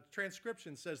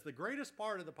transcription says the greatest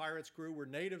part of the pirates' crew were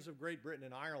natives of Great Britain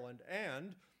and Ireland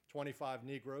and 25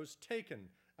 Negroes taken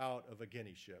out of a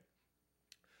Guinea ship.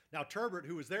 Now, Turbot,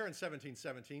 who was there in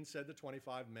 1717, said the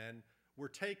 25 men were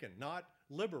taken, not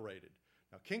liberated.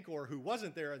 Now, Kinkor, who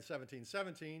wasn't there in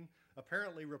 1717,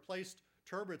 apparently replaced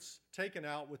Turbot's taken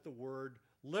out with the word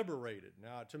liberated.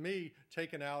 Now, to me,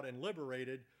 taken out and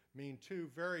liberated mean two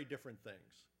very different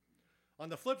things. On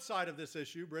the flip side of this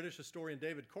issue, British historian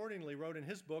David Cordingley wrote in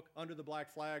his book, Under the Black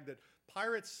Flag, that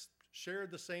pirates shared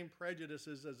the same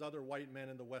prejudices as other white men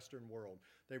in the Western world.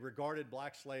 They regarded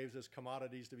black slaves as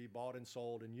commodities to be bought and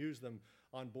sold and used them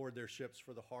on board their ships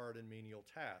for the hard and menial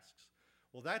tasks.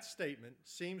 Well, that statement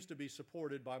seems to be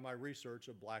supported by my research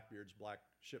of Blackbeard's black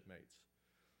shipmates.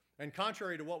 And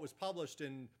contrary to what was published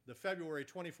in the February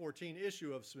 2014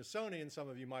 issue of Smithsonian, some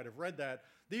of you might have read that,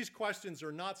 these questions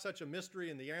are not such a mystery,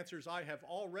 and the answers I have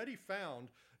already found,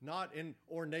 not in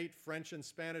ornate French and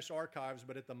Spanish archives,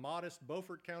 but at the modest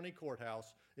Beaufort County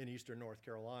Courthouse in eastern North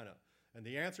Carolina. And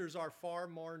the answers are far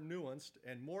more nuanced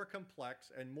and more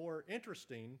complex and more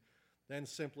interesting than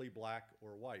simply black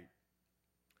or white.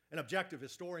 An objective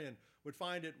historian would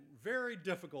find it very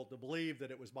difficult to believe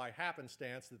that it was by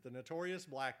happenstance that the notorious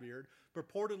Blackbeard,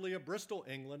 purportedly of Bristol,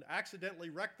 England, accidentally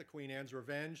wrecked the Queen Anne's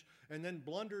Revenge and then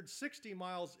blundered 60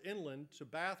 miles inland to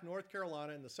Bath, North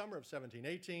Carolina in the summer of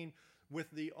 1718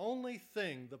 with the only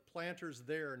thing the planters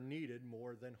there needed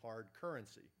more than hard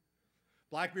currency.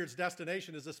 Blackbeard's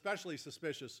destination is especially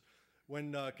suspicious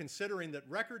when considering that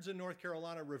records in North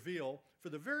Carolina reveal, for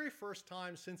the very first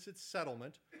time since its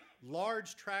settlement,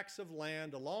 large tracts of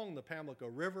land along the Pamlico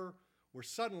River were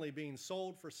suddenly being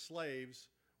sold for slaves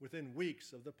within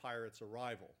weeks of the pirates'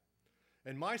 arrival.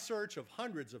 In my search of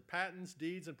hundreds of patents,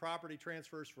 deeds, and property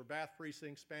transfers for Bath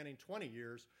Precinct spanning 20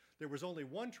 years, there was only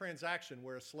one transaction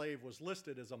where a slave was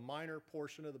listed as a minor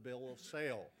portion of the bill of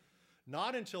sale.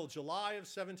 Not until July of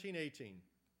 1718,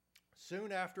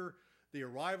 soon after the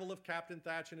arrival of Captain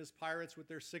Thatch and his pirates with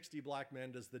their 60 black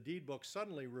men, does the deed book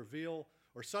suddenly reveal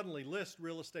or suddenly list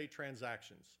real estate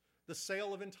transactions, the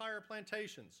sale of entire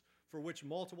plantations for which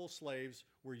multiple slaves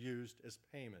were used as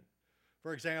payment.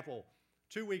 For example,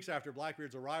 2 weeks after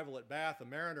Blackbeard's arrival at Bath, a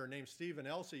mariner named Stephen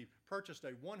Elsey purchased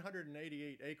a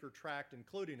 188-acre tract,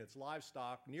 including its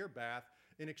livestock, near Bath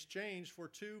in exchange for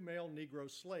 2 male Negro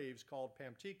slaves called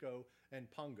Pamtico and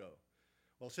Pungo.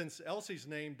 Well, since Elsie's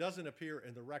name doesn't appear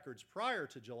in the records prior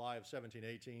to July of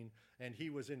 1718, and he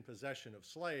was in possession of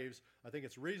slaves, I think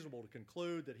it's reasonable to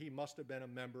conclude that he must have been a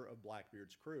member of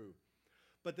Blackbeard's crew.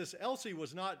 But this Elsie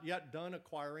was not yet done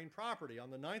acquiring property.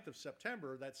 On the 9th of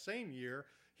September that same year,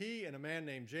 he and a man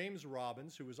named James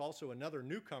Robbins, who was also another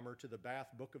newcomer to the Bath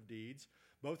Book of Deeds,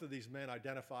 both of these men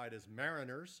identified as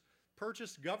mariners,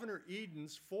 purchased Governor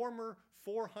Eden's former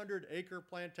 400-acre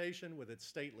plantation with its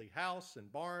stately house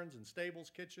and barns and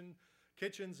stables,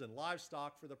 kitchens and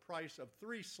livestock for the price of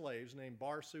 3 slaves named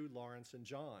Barsu, Lawrence, and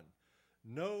John.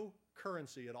 No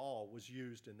currency at all was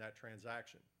used in that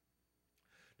transaction.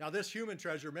 Now, this human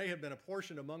treasure may have been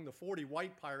apportioned among the 40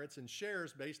 white pirates in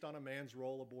shares based on a man's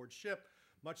role aboard ship,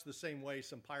 much the same way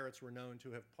some pirates were known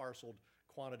to have parceled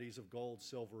quantities of gold,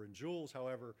 silver, and jewels.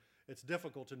 However, it's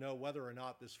difficult to know whether or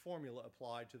not this formula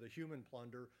applied to the human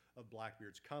plunder of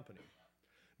Blackbeard's company.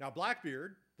 Now,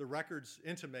 Blackbeard, the records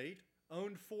intimate,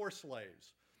 owned 4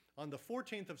 slaves. On the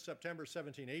 14th of September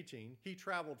 1718, he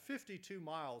traveled 52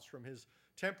 miles from his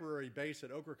temporary base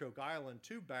at Ocracoke Island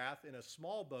to Bath in a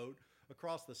small boat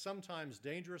across the sometimes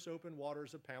dangerous open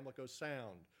waters of Pamlico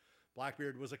Sound.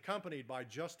 Blackbeard was accompanied by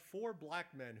just 4 black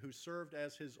men who served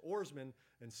as his oarsmen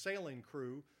and sailing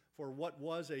crew for what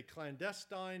was a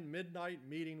clandestine midnight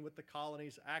meeting with the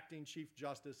colony's acting Chief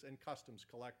Justice and Customs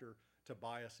Collector,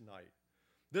 Tobias Knight.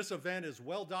 This event is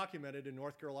well documented in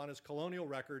North Carolina's colonial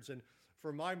records, and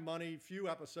for my money, few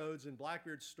episodes in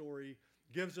Blackbeard's story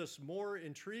gives us more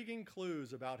intriguing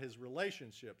clues about his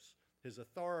relationships, his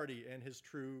authority, and his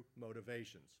true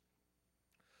motivations.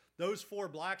 Those 4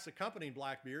 blacks accompanying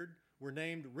Blackbeard were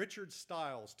named Richard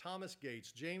Stiles, Thomas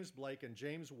Gates, James Blake, and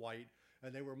James White,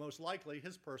 and they were most likely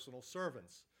his personal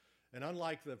servants. And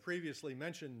unlike the previously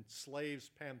mentioned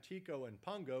slaves Pamtico and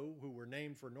Pungo, who were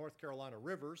named for North Carolina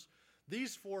rivers,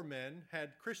 these 4 men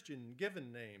had Christian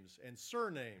given names and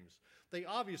surnames. They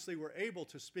obviously were able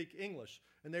to speak English,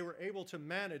 and they were able to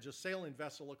manage a sailing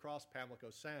vessel across Pamlico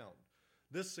Sound.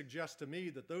 This suggests to me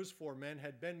that those 4 men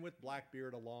had been with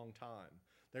Blackbeard a long time.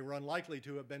 They were unlikely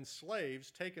to have been slaves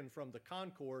taken from the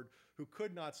Concord who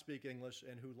could not speak English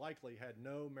and who likely had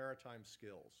no maritime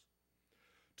skills.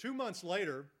 2 months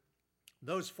later,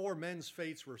 those 4 men's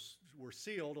fates were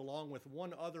sealed along with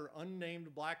one other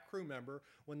unnamed black crew member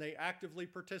when they actively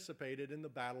participated in the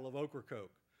Battle of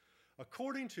Ocracoke.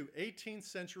 According to 18th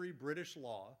century British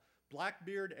law,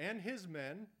 Blackbeard and his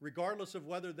men, regardless of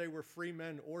whether they were free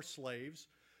men or slaves,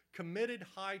 committed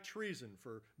high treason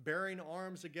for bearing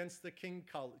arms against the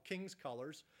king's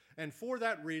colors, and for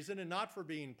that reason, and not for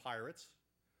being pirates,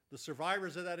 the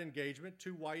survivors of that engagement,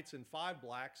 2 whites and 5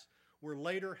 blacks, were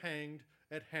later hanged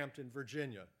at Hampton,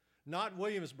 Virginia. Not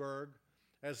Williamsburg,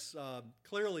 as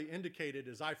clearly indicated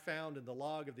as I found in the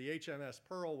log of the HMS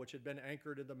Pearl, which had been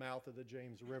anchored in the mouth of the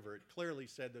James River. It clearly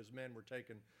said those men were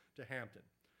taken to Hampton.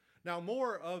 Now,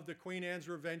 more of the Queen Anne's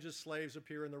Revenge's slaves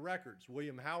appear in the records.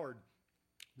 William Howard,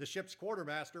 the ship's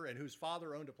quartermaster, and whose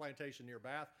father owned a plantation near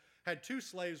Bath, had 2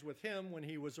 slaves with him when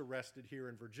he was arrested here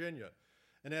in Virginia.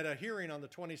 And at a hearing on the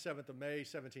 27th of May,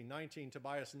 1719,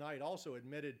 Tobias Knight also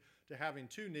admitted to having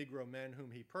 2 Negro men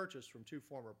whom he purchased from 2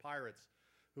 former pirates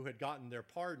who had gotten their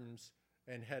pardons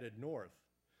and headed north.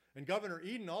 And Governor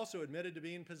Eden also admitted to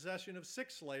being in possession of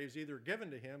 6 slaves either given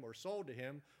to him or sold to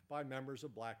him by members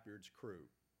of Blackbeard's crew.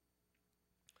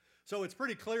 So it's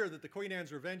pretty clear that the Queen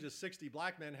Anne's Revenge's 60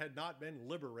 black men had not been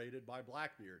liberated by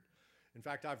Blackbeard. In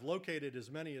fact, I've located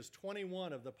as many as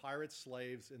 21 of the pirate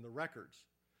slaves in the records.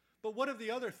 But what of the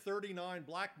other 39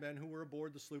 black men who were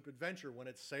aboard the sloop Adventure when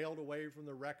it sailed away from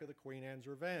the wreck of the Queen Anne's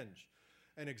Revenge?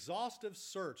 An exhaustive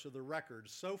search of the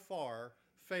records so far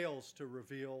fails to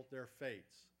reveal their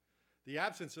fates. The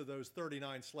absence of those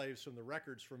 39 slaves from the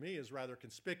records for me is rather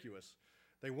conspicuous.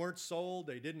 They weren't sold,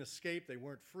 they didn't escape, they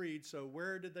weren't freed, so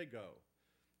where did they go?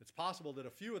 It's possible that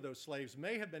a few of those slaves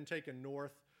may have been taken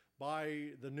north by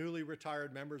the newly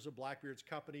retired members of Blackbeard's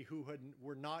company who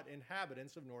were not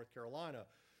inhabitants of North Carolina,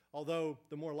 although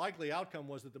the more likely outcome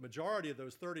was that the majority of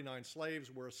those 39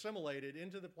 slaves were assimilated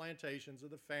into the plantations of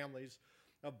the families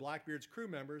of Blackbeard's crew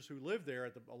members who lived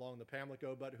there along the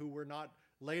Pamlico, but who were not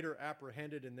later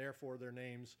apprehended, and therefore their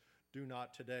names do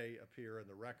not today appear in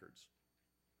the records.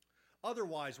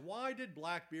 Otherwise, why did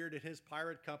Blackbeard and his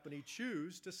pirate company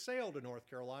choose to sail to North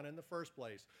Carolina in the first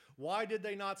place? Why did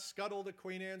they not scuttle the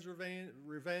Queen Anne's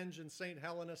Revenge in St.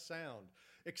 Helena Sound,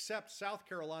 accept South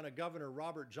Carolina Governor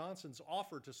Robert Johnson's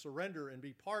offer to surrender and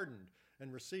be pardoned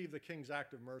and receive the King's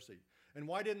Act of Mercy? And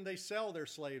why didn't they sell their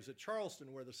slaves at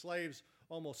Charleston, where the slaves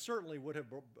almost certainly would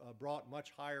have brought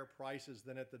much higher prices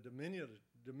than at the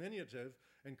diminutive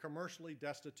and commercially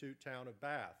destitute town of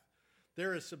Bath?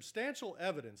 there is substantial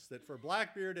evidence that for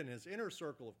Blackbeard and his inner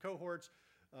circle of cohorts,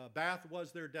 Bath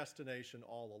was their destination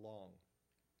all along.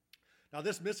 Now,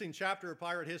 this missing chapter of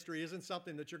pirate history isn't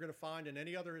something that you're going to find in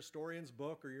any other historian's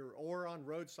book or on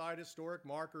roadside historic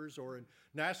markers or in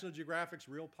National Geographic's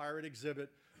Real Pirate exhibit,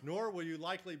 nor will you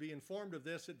likely be informed of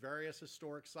this at various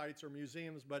historic sites or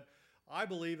museums, but I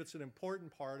believe it's an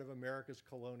important part of America's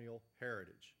colonial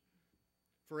heritage.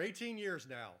 For 18 years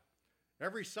now,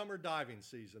 every summer diving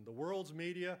season, the world's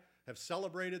media have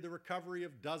celebrated the recovery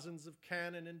of dozens of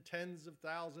cannon and tens of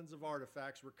thousands of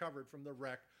artifacts recovered from the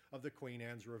wreck of the Queen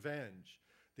Anne's Revenge.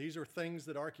 These are things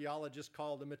that archaeologists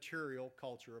call the material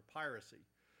culture of piracy.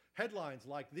 Headlines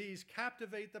like these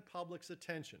captivate the public's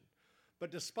attention,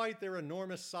 but despite their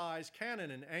enormous size,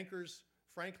 cannon and anchors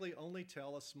frankly only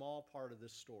tell a small part of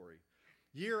this story.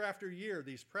 Year after year,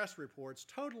 these press reports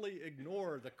totally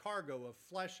ignore the cargo of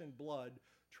flesh and blood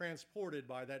transported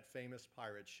by that famous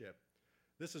pirate ship.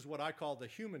 This is what I call the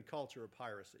human culture of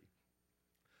piracy.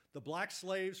 The black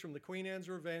slaves from the Queen Anne's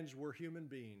Revenge were human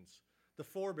beings, the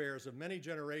forebears of many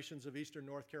generations of Eastern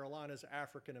North Carolina's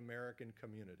African-American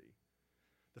community.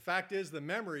 The fact is, the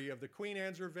memory of the Queen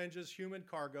Anne's Revenge's human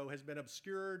cargo has been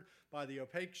obscured by the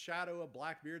opaque shadow of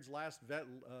Blackbeard's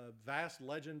vast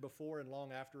legend before and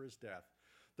long after his death.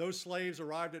 Those slaves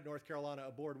arrived at North Carolina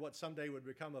aboard what someday would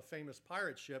become a famous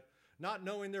pirate ship, not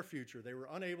knowing their future. They were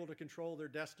unable to control their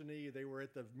destiny. They were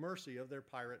at the mercy of their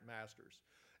pirate masters.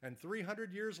 And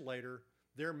 300 years later,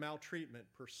 their maltreatment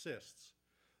persists.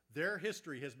 Their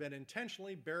history has been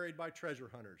intentionally buried by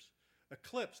treasure hunters,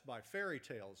 eclipsed by fairy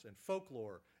tales and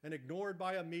folklore, and ignored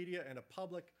by a media and a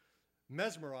public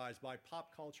mesmerized by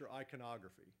pop culture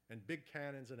iconography and big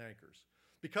cannons and anchors.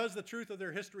 Because the truth of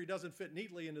their history doesn't fit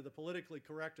neatly into the politically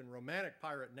correct and romantic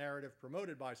pirate narrative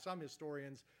promoted by some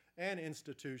historians and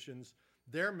institutions,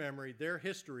 their memory, their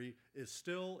history is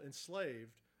still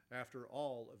enslaved after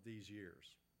all of these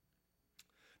years.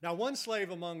 Now, one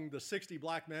slave among the 60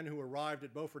 black men who arrived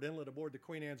at Beaufort Inlet aboard the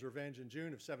Queen Anne's Revenge in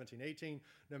June of 1718,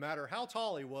 no matter how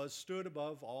tall he was, stood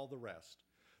above all the rest.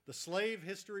 The slave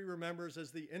history remembers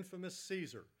as the infamous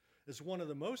Caesar, as one of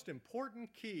the most important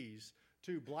keys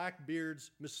to Blackbeard's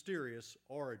mysterious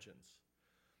origins.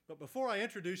 But before I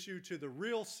introduce you to the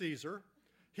real Caesar,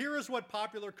 here is what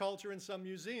popular culture and some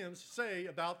museums say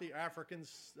about the African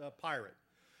pirate.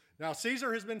 Now,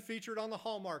 Caesar has been featured on the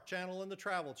Hallmark Channel and the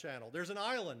Travel Channel. There's an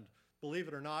island, believe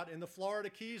it or not, in the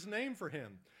Florida Keys named for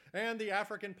him. And the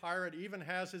African pirate even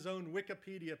has his own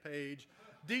Wikipedia page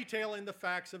detailing the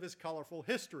facts of his colorful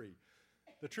history.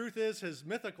 The truth is, his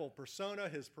mythical persona,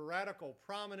 his piratical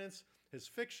prominence, his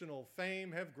fictional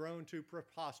fame have grown to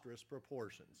preposterous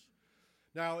proportions.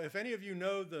 Now, if any of you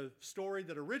know the story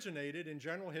that originated in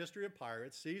general history of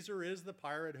pirates, Caesar is the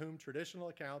pirate whom traditional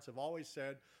accounts have always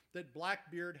said that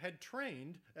Blackbeard had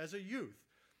trained as a youth,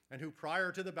 and who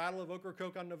prior to the Battle of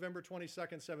Ocracoke on November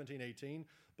 22nd, 1718,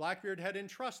 Blackbeard had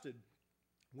entrusted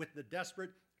with the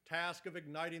desperate task of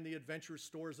igniting the adventurous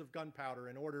stores of gunpowder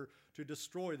in order to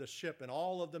destroy the ship and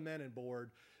all of the men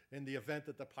aboard in the event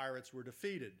that the pirates were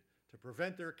defeated, to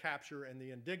prevent their capture and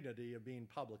the indignity of being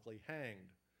publicly hanged.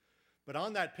 But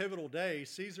on that pivotal day,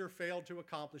 Caesar failed to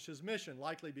accomplish his mission,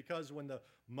 likely because when the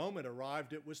moment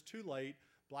arrived, it was too late.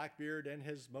 Blackbeard and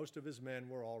most of his men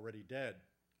were already dead.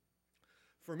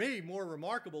 For me, more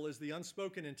remarkable is the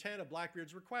unspoken intent of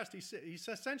Blackbeard's request. He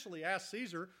essentially asked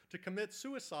Caesar to commit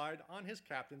suicide on his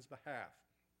captain's behalf.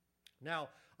 Now,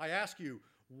 I ask you,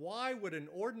 why would an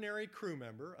ordinary crew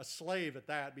member, a slave at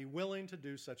that, be willing to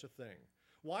do such a thing?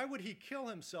 Why would he kill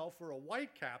himself for a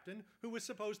white captain who was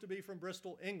supposed to be from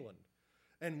Bristol, England?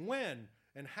 And when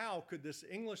and how could this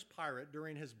English pirate,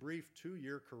 during his brief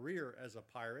 2-year career as a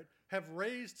pirate, have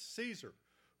raised Caesar,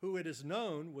 who it is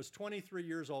known was 23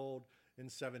 years old in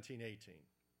 1718?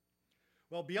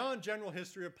 Well, beyond general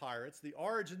history of pirates, the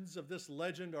origins of this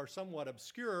legend are somewhat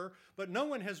obscure, but no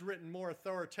one has written more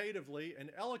authoritatively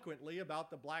and eloquently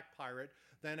about the Black Pirate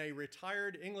than a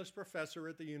retired English professor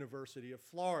at the University of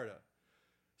Florida.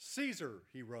 Caesar,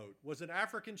 he wrote, was an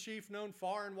African chief known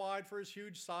far and wide for his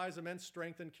huge size, immense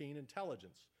strength, and keen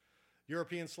intelligence.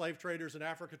 European slave traders in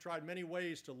Africa tried many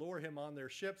ways to lure him on their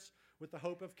ships with the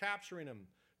hope of capturing him,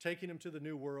 taking him to the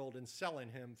New World, and selling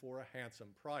him for a handsome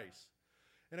price.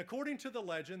 And according to the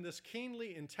legend, this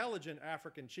keenly intelligent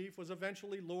African chief was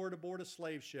eventually lured aboard a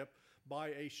slave ship by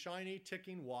a shiny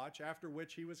ticking watch, after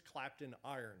which he was clapped in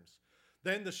irons.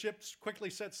 Then the ship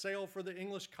quickly set sail for the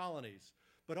English colonies.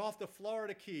 But off the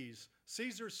Florida Keys,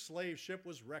 Caesar's slave ship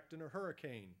was wrecked in a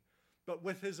hurricane. But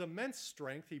with his immense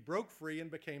strength, he broke free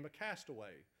and became a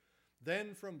castaway.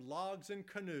 Then from logs and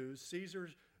canoes, Caesar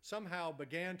somehow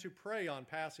began to prey on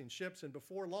passing ships, and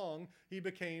before long, he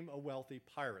became a wealthy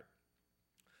pirate.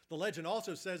 The legend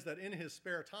also says that in his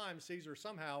spare time, Caesar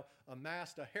somehow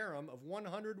amassed a harem of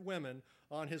 100 women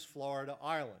on his Florida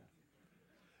island.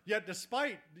 Yet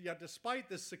despite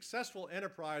this successful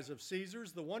enterprise of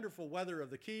Caesar's, the wonderful weather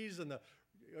of the Keys, and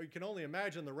you can only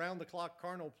imagine the round-the-clock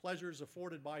carnal pleasures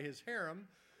afforded by his harem,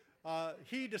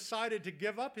 he decided to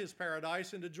give up his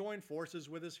paradise and to join forces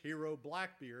with his hero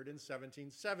Blackbeard in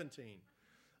 1717.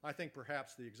 I think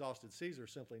perhaps the exhausted Caesar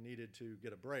simply needed to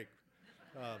get a break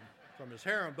from his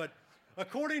harem. But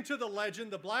according to the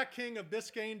legend, the Black King of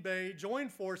Biscayne Bay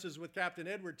joined forces with Captain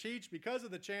Edward Teach because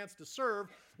of the chance to serve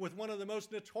with one of the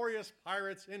most notorious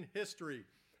pirates in history.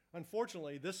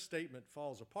 Unfortunately, this statement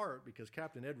falls apart because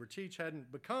Captain Edward Teach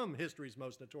hadn't become history's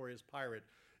most notorious pirate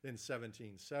in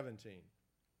 1717.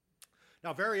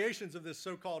 Now, variations of this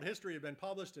so-called history have been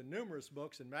published in numerous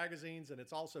books and magazines, and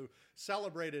it's also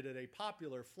celebrated at a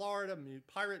popular Florida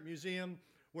pirate museum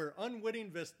where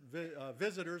unwitting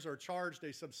visitors are charged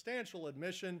a substantial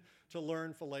admission to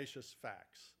learn fallacious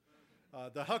facts.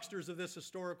 The hucksters of this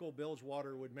historical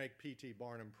bilgewater would make P.T.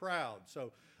 Barnum proud.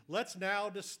 So let's now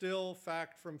distill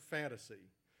fact from fantasy.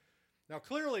 Now,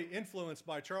 clearly influenced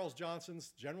by Charles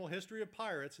Johnson's General History of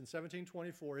Pirates in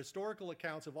 1724, historical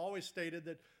accounts have always stated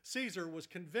that Caesar was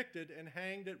convicted and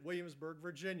hanged at Williamsburg,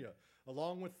 Virginia,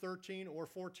 along with 13 or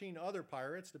 14 other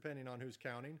pirates, depending on who's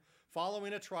counting,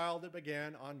 following a trial that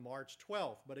began on March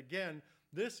 12th. But again,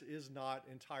 this is not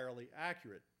entirely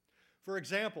accurate. For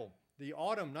example, the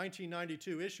autumn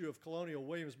 1992 issue of Colonial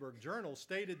Williamsburg Journal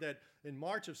stated that in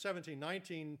March of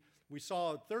 1719, we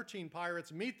saw 13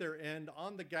 pirates meet their end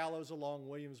on the gallows along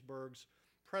Williamsburg's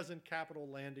present Capitol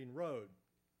Landing Road.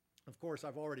 Of course,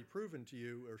 I've already proven to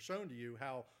you or shown to you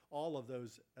how all of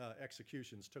those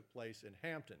executions took place in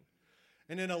Hampton.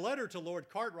 And in a letter to Lord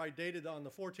Cartwright dated on the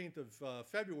 14th of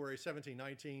February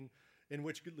 1719, in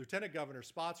which Lieutenant Governor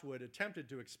Spotswood attempted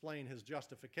to explain his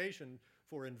justification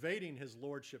for invading his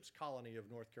lordship's colony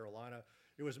of North Carolina,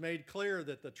 it was made clear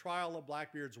that the trial of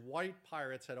Blackbeard's white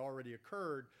pirates had already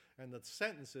occurred and that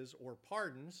sentences or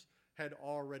pardons had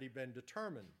already been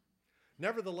determined.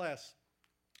 Nevertheless,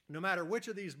 no matter which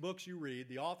of these books you read,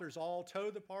 the authors all toe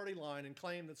the party line and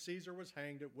claim that Caesar was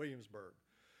hanged at Williamsburg.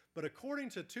 But according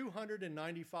to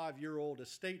 295-year-old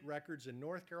estate records in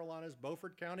North Carolina's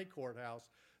Beaufort County Courthouse,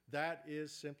 that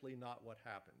is simply not what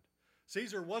happened.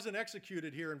 Caesar wasn't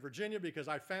executed here in Virginia because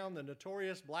I found the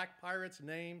notorious black pirate's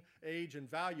name, age,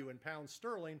 and value in pounds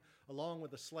sterling, along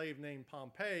with a slave named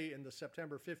Pompey in the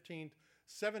September 15th,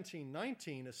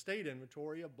 1719 estate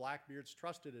inventory of Blackbeard's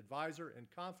trusted advisor and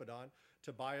confidant,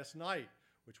 Tobias Knight,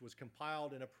 which was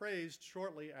compiled and appraised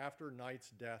shortly after Knight's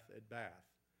death at Bath.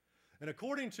 And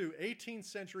according to 18th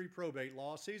century probate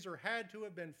law, Caesar had to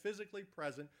have been physically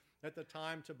present at the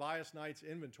time Tobias Knight's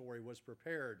inventory was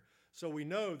prepared. So we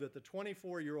know that the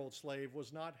 24-year-old slave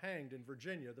was not hanged in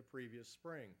Virginia the previous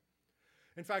spring.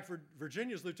 In fact,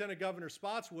 Virginia's Lieutenant Governor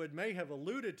Spotswood may have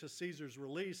alluded to Caesar's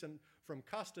release from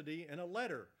custody in a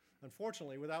letter,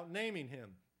 unfortunately without naming him.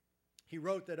 He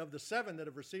wrote that of the 7 that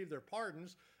have received their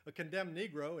pardons, a condemned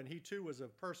Negro, and he too was a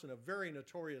person of very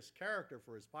notorious character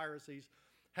for his piracies,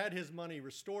 had his money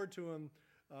restored to him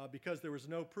because there was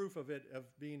no proof of it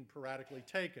being piratically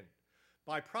taken.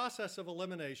 By process of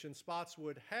elimination,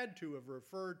 Spotswood had to have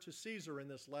referred to Caesar in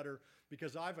this letter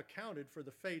because I've accounted for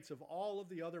the fates of all of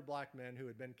the other black men who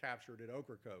had been captured at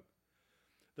Ocracoke.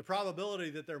 The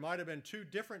probability that there might have been 2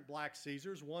 different black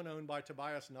Caesars, one owned by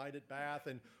Tobias Knight at Bath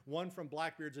and one from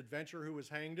Blackbeard's adventure who was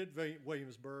hanged at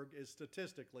Williamsburg, is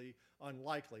statistically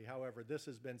unlikely. However, this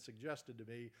has been suggested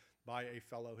to me by a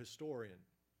fellow historian.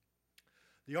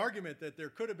 The argument that there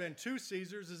could have been 2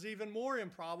 Caesars is even more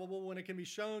improbable when it can be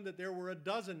shown that there were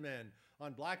 12 men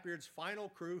on Blackbeard's final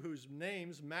crew whose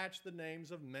names matched the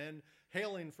names of men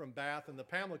hailing from Bath and the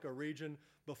Pamlico region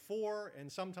before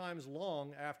and sometimes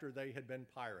long after they had been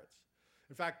pirates.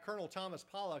 In fact, Colonel Thomas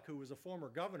Pollock, who was a former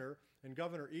governor and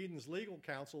Governor Eden's legal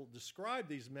counsel, described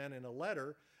these men in a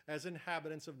letter as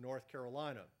inhabitants of North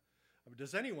Carolina.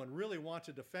 Does anyone really want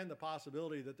to defend the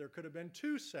possibility that there could have been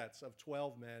 2 sets of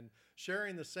 12 men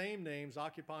sharing the same names,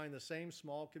 occupying the same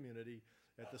small community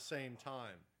at the same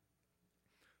time?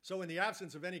 So in the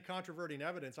absence of any controverting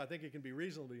evidence, I think it can be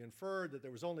reasonably inferred that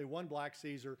there was only one black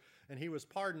Caesar, and he was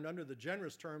pardoned under the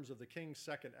generous terms of the King's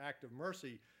Second Act of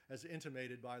Mercy, as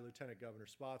intimated by Lieutenant Governor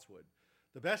Spotswood.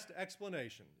 The best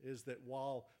explanation is that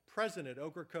while present at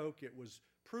Ocracoke, it was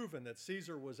proven that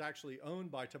Caesar was actually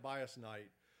owned by Tobias Knight.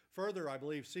 Further, I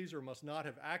believe Caesar must not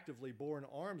have actively borne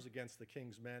arms against the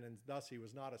king's men, and thus he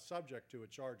was not a subject to a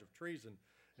charge of treason,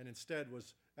 and instead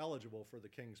was eligible for the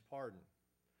king's pardon.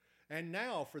 And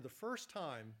now, for the first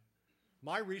time,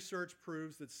 my research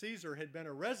proves that Caesar had been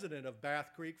a resident of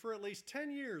Bath Creek for at least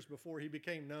 10 years before he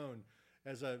became known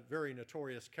as a very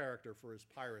notorious character for his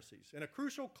piracies. And a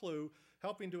crucial clue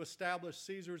helping to establish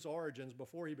Caesar's origins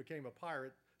before he became a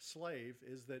pirate slave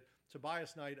is that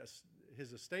Tobias Knight,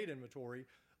 his estate inventory,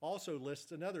 also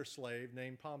lists another slave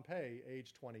named Pompey,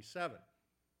 age 27.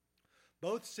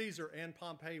 Both Caesar and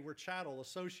Pompey were chattel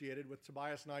associated with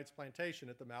Tobias Knight's plantation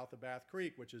at the mouth of Bath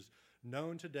Creek, which is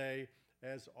known today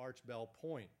as Archbell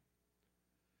Point.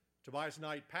 Tobias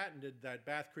Knight patented that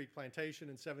Bath Creek plantation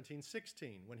in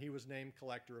 1716 when he was named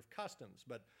Collector of Customs,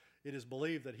 but it is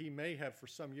believed that he may have for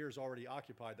some years already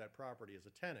occupied that property as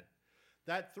a tenant.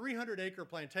 That 300-acre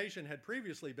plantation had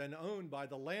previously been owned by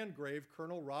the Landgrave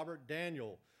Colonel Robert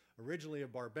Daniel, originally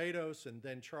of Barbados and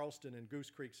then Charleston and Goose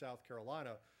Creek, South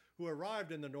Carolina, who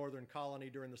arrived in the northern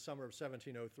colony during the summer of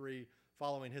 1703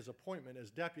 following his appointment as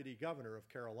Deputy Governor of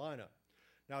Carolina.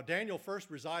 Now, Daniel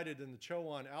first resided in the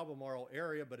Chowan-Albemarle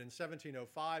area, but in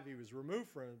 1705 he was removed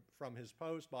from his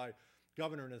post by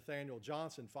Governor Nathaniel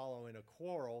Johnson following a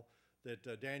quarrel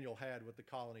that Daniel had with the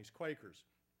colony's Quakers.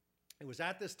 It was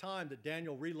at this time that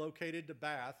Daniel relocated to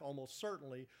Bath, almost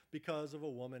certainly because of a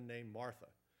woman named Martha.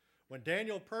 When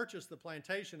Daniel purchased the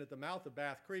plantation at the mouth of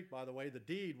Bath Creek, by the way, the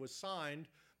deed was signed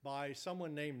by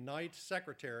someone named Knight,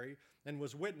 secretary, and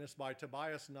was witnessed by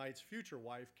Tobias Knight's future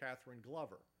wife, Catherine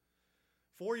Glover.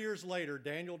 4 years later,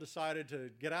 Daniel decided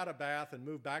to get out of Bath and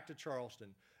move back to Charleston.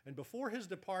 And before his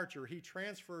departure, he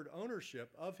transferred ownership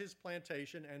of his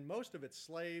plantation and most of its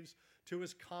slaves to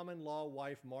his common-law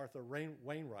wife, Martha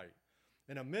Wainwright.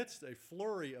 And amidst a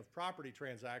flurry of property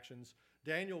transactions,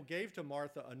 Daniel gave to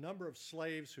Martha a number of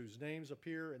slaves whose names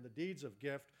appear in the deeds of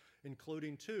gift,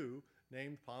 including two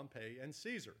named Pompey and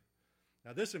Caesar.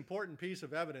 Now, this important piece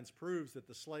of evidence proves that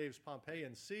the slaves Pompey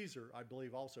and Caesar, I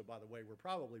believe also, by the way, were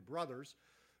probably brothers,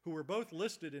 who were both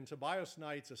listed in Tobias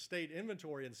Knight's estate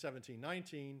inventory in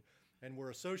 1719 and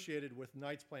were associated with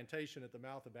Knight's plantation at the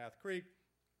mouth of Bath Creek,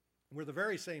 were the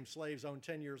very same slaves owned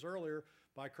 10 years earlier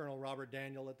by Colonel Robert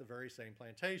Daniel at the very same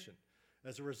plantation.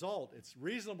 As a result, it's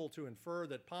reasonable to infer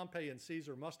that Pompey and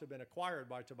Caesar must have been acquired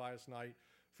by Tobias Knight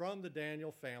from the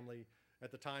Daniel family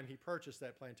at the time he purchased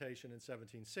that plantation in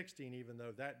 1716, even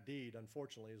though that deed,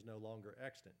 unfortunately, is no longer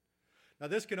extant. Now,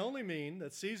 this can only mean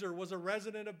that Caesar was a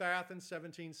resident of Bath in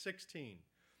 1716.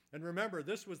 And remember,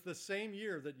 this was the same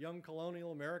year that young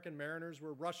colonial American mariners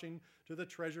were rushing to the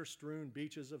treasure-strewn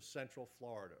beaches of Central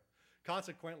Florida.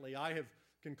 Consequently, I have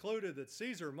concluded that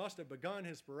Caesar must have begun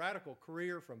his piratical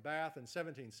career from Bath in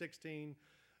 1716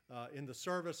 in the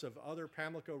service of other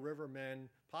Pamlico River men,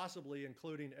 possibly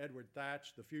including Edward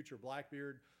Thatch, the future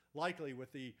Blackbeard, likely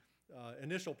with the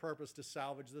initial purpose to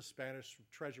salvage the Spanish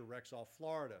treasure wrecks off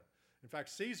Florida. In fact,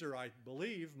 Caesar, I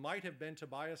believe, might have been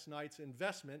Tobias Knight's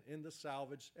investment in the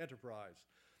salvage enterprise.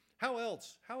 How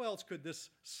else could this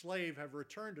slave have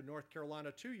returned to North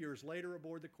Carolina 2 years later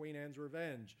aboard the Queen Anne's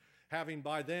Revenge, having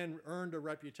by then earned a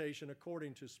reputation,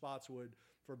 according to Spotswood,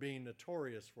 for being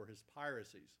notorious for his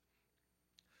piracies?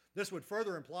 This would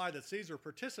further imply that Caesar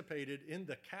participated in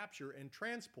the capture and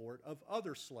transport of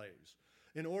other slaves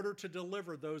in order to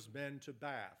deliver those men to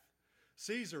Bath.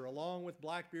 Caesar, along with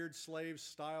Blackbeard's slaves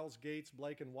Stiles, Gates,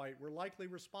 Blake, and White, were likely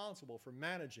responsible for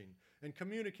managing and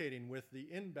communicating with the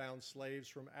inbound slaves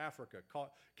from Africa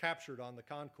captured on the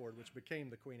Concord, which became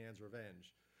the Queen Anne's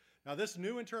Revenge. Now, this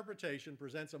new interpretation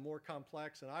presents a more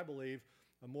complex and, I believe,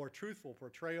 a more truthful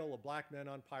portrayal of black men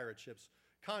on pirate ships,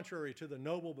 contrary to the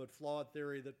noble but flawed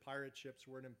theory that pirate ships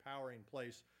were an empowering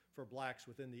place for blacks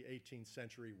within the 18th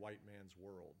century white man's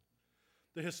world.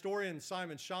 The historian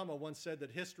Simon Schama once said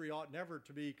that history ought never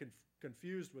to be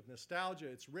confused with nostalgia.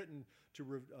 It's written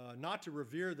to not to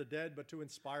revere the dead, but to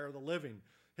inspire the living.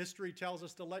 History tells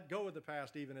us to let go of the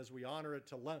past even as we honor it,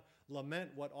 to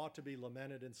lament what ought to be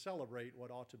lamented and celebrate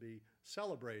what ought to be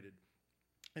celebrated.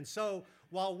 And so,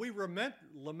 while we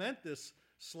lament this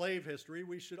slave history,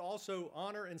 we should also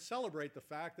honor and celebrate the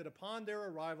fact that upon their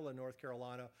arrival in North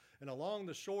Carolina and along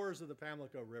the shores of the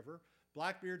Pamlico River,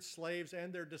 Blackbeard's slaves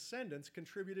and their descendants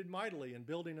contributed mightily in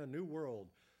building a new world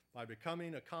by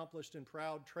becoming accomplished and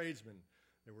proud tradesmen.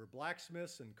 There were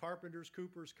blacksmiths and carpenters,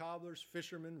 coopers, cobblers,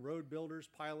 fishermen, road builders,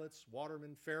 pilots,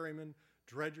 watermen, ferrymen,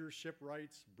 dredgers,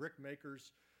 shipwrights,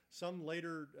 brickmakers. Some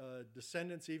later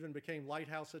descendants even became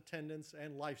lighthouse attendants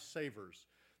and lifesavers.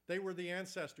 They were the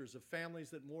ancestors of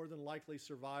families that more than likely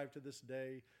survive to this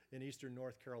day in eastern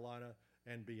North Carolina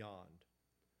and beyond.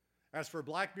 As for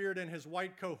Blackbeard and his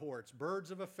white cohorts,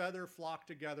 birds of a feather flock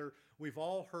together, we've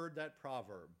all heard that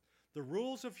proverb. The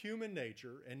rules of human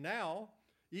nature, and now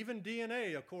Even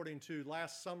DNA, according to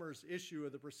last summer's issue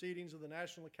of the Proceedings of the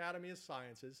National Academy of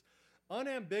Sciences,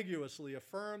 unambiguously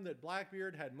affirmed that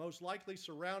Blackbeard had most likely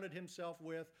surrounded himself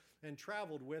with and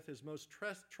traveled with his most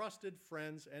trusted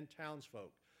friends and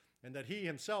townsfolk, and that he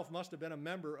himself must have been a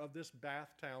member of this Bath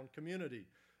town community,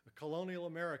 a colonial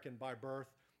American by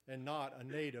birth and not a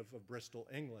native of Bristol,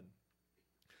 England.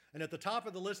 And at the top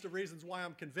of the list of reasons why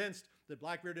I'm convinced that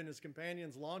Blackbeard and his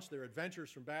companions launched their adventures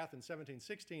from Bath in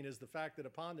 1716 is the fact that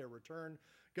upon their return,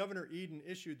 Governor Eden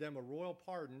issued them a royal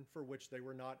pardon for which they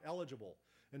were not eligible.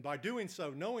 And by doing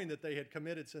so, knowing that they had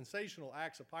committed sensational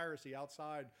acts of piracy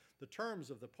outside the terms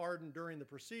of the pardon during the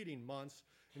preceding months,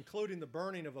 including the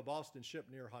burning of a Boston ship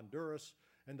near Honduras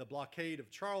and the blockade of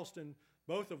Charleston,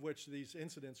 both of which these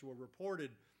incidents were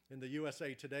reported in the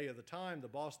USA Today of the time, the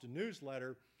Boston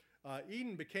Newsletter,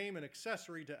 Eden became an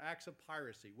accessory to acts of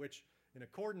piracy, which, in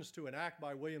accordance to an act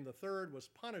by William III, was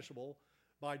punishable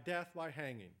by death by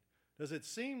hanging. Does it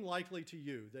seem likely to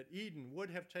you that Eden would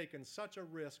have taken such a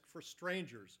risk for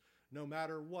strangers, no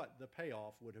matter what the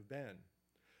payoff would have been?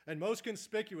 And most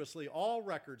conspicuously, all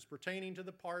records pertaining to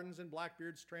the pardons and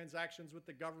Blackbeard's transactions with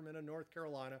the government of North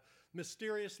Carolina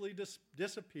mysteriously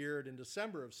disappeared in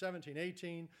December of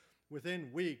 1718,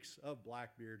 within weeks of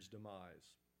Blackbeard's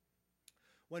demise.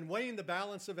 When weighing the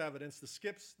balance of evidence,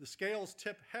 the scales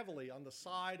tip heavily on the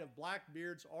side of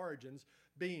Blackbeard's origins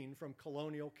being from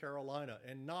colonial Carolina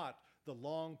and not the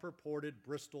long purported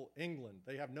Bristol, England.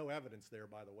 They have no evidence there,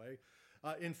 by the way.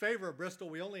 In favor of Bristol,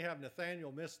 we only have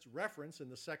Nathaniel Mist's reference in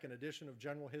the second edition of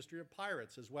General History of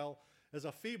Pirates, as well as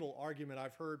a feeble argument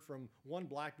I've heard from one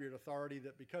Blackbeard authority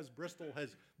that because Bristol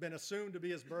has been assumed to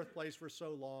be his birthplace for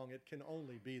so long, it can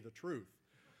only be the truth.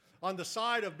 On the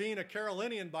side of being a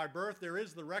Carolinian by birth, there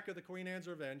is the wreck of the Queen Anne's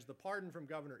Revenge, the pardon from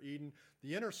Governor Eden,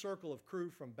 the inner circle of crew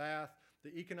from Bath,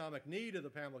 the economic need of the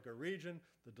Pamlico region,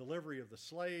 the delivery of the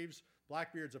slaves,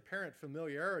 Blackbeard's apparent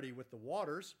familiarity with the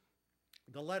waters,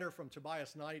 the letter from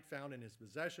Tobias Knight found in his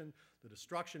possession, the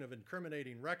destruction of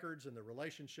incriminating records, and the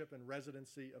relationship and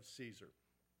residency of Caesar.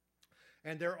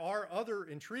 And there are other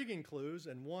intriguing clues,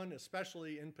 and one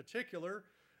especially in particular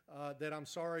that I'm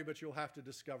sorry, but you'll have to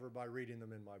discover by reading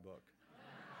them in my book.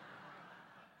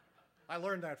 I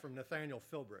learned that from Nathaniel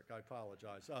Philbrick. I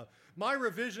apologize. My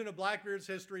revision of Blackbeard's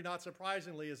history, not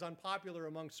surprisingly, is unpopular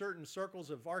among certain circles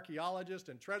of archaeologists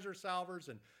and treasure salvers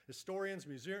and historians,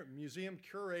 museum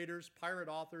curators, pirate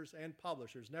authors, and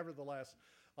publishers. Nevertheless,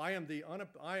 I am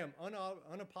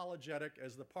unapologetic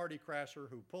as the party crasher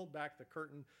who pulled back the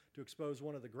curtain to expose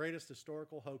one of the greatest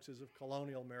historical hoaxes of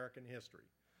colonial American history.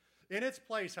 In its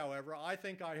place, however, I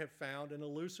think I have found an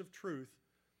elusive truth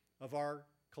of our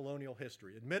colonial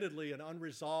history. Admittedly, an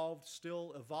unresolved,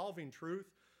 still evolving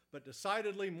truth, but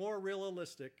decidedly more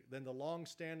realistic than the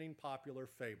long-standing popular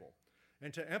fable.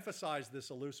 And to emphasize this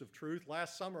elusive truth,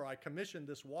 last summer I commissioned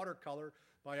this watercolor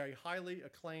by a highly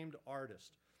acclaimed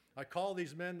artist. I call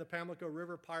these men the Pamlico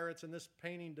River Pirates, and this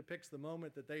painting depicts the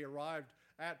moment that they arrived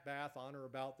at Bath on or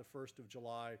about the 1st of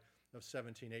July of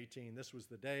 1718. This was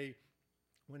the day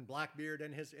when Blackbeard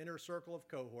and his inner circle of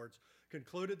cohorts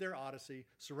concluded their odyssey,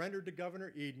 surrendered to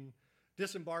Governor Eden,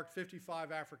 disembarked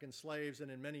 55 African slaves,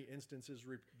 and in many instances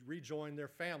rejoined their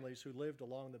families who lived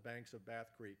along the banks of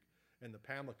Bath Creek and the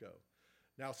Pamlico.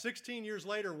 Now, 16 years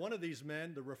later, one of these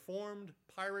men, the reformed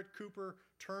pirate cooper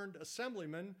turned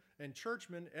assemblyman and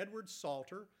churchman Edward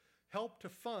Salter, helped to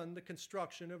fund the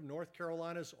construction of North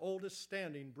Carolina's oldest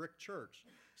standing brick church,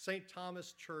 St.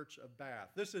 Thomas Church of Bath.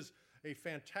 This is a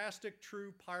fantastic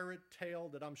true pirate tale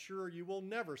that I'm sure you will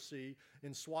never see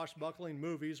in swashbuckling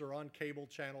movies or on cable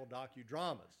channel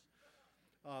docudramas.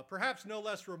 Perhaps no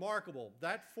less remarkable,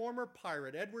 that former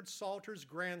pirate, Edward Salter's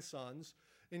grandsons,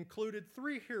 included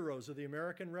 3 heroes of the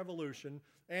American Revolution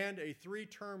and a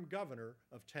 3-term governor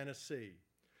of Tennessee.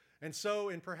 And so,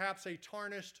 in perhaps a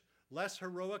tarnished, less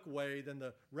heroic way than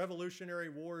the Revolutionary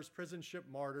War's prison ship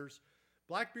martyrs,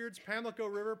 Blackbeard's Pamlico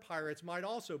River Pirates might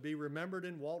also be remembered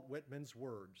in Walt Whitman's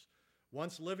words: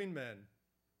 once living men,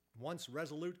 once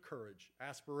resolute courage,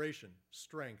 aspiration,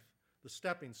 strength, the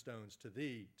stepping stones to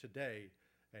thee, today,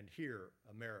 and here,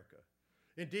 America.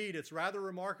 Indeed, it's rather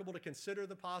remarkable to consider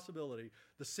the possibility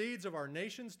the seeds of our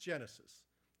nation's genesis,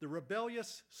 the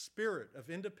rebellious spirit of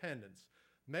independence,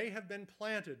 may have been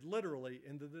planted literally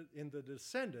in the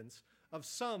descendants of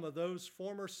some of those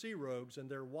former sea rogues and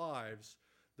their wives,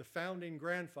 the founding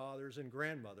grandfathers and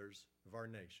grandmothers of our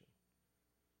nation.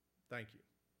 Thank you.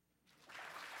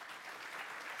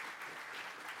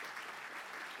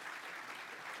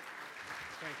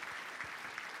 Thank you.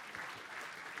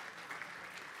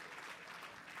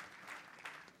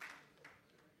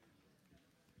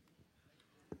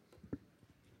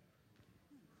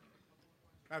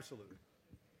 Absolutely.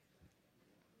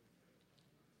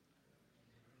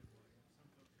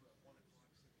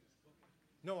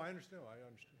 No, I understand. I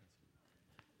understand.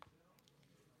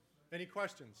 Any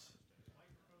questions?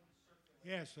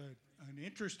 Yes, an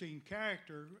interesting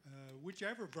character,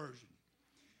 whichever version.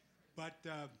 But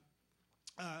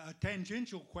a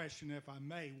tangential question, if I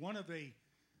may. One of the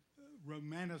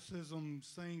romanticism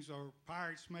things are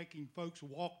pirates making folks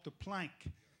walk the plank.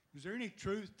 Is there any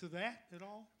truth to that at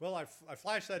all? Well, I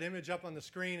flashed that image up on the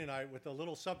screen, and with a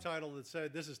little subtitle that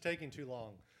said, "This is taking too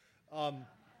long."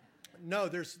 No,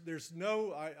 there's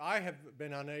no. I have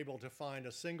been unable to find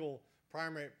a single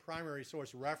primary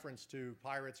source reference to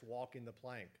pirates walking the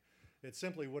plank. It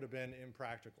simply would have been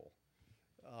impractical.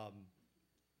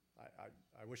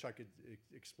 I wish I could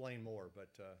explain more, but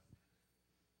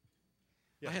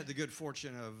yeah. I had the good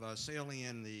fortune of sailing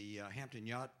in the Hampton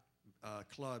Yacht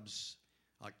Club's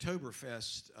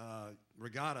Oktoberfest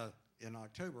regatta in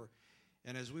October,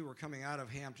 and as we were coming out of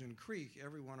Hampton Creek,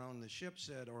 everyone on the ship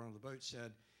said, or on the boat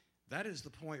said, "That is the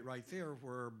point right there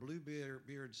where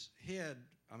Blackbeard's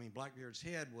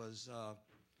head was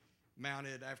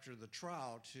mounted after the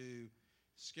trial to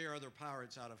scare other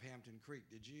pirates out of Hampton Creek."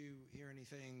 Did you hear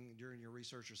anything during your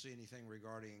research or see anything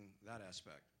regarding that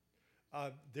aspect?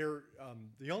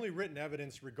 The only written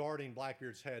evidence regarding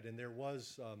Blackbeard's head, and there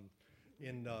was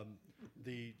in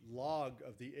the log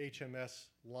of the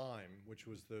HMS Lyme, which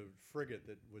was the frigate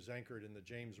that was anchored in the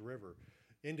James River,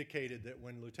 indicated that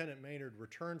when Lieutenant Maynard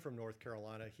returned from North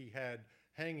Carolina, he had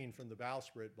hanging from the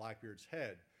bowsprit Blackbeard's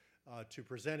head to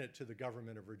present it to the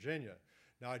government of Virginia.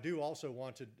 Now, I do also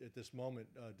want to, at this moment,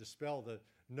 dispel the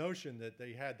notion that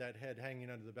they had that head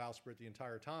hanging under the bowsprit the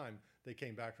entire time they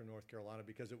came back from North Carolina,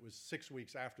 because it was 6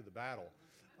 weeks after the battle,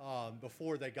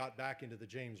 before they got back into the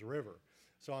James River.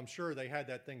 So I'm sure they had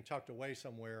that thing tucked away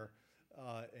somewhere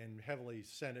and heavily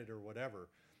scented or whatever.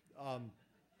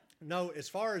 No, as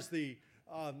far as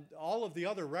all of the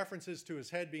other references to his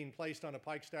head being placed on a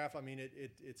pike staff, I mean,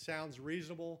 it sounds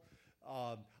reasonable.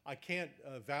 I can't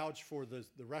vouch for the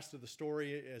rest of the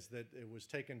story, as that it was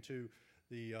taken to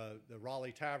the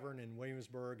Raleigh Tavern in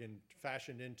Williamsburg and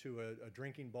fashioned into a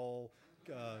drinking bowl.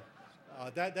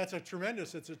 It's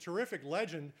a terrific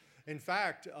legend. In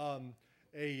fact, a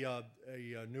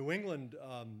New England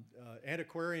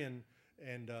antiquarian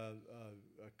and a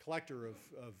collector of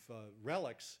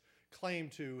relics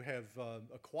claimed to have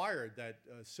acquired that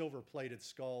silver-plated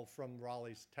skull from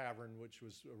Raleigh's Tavern, which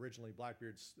was originally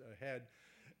Blackbeard's head,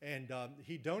 and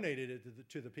he donated it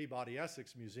to the Peabody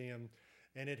Essex Museum,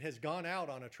 and it has gone out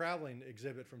on a traveling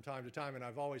exhibit from time to time, and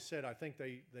I've always said I think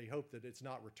they hope that it's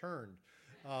not returned,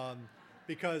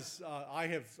 because I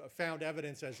have found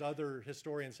evidence, as other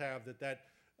historians have,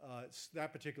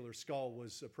 that particular skull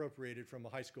was appropriated from a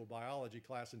high school biology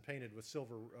class and painted with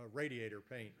silver radiator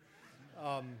paint.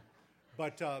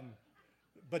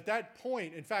 But that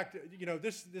point, in fact,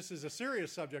 this is a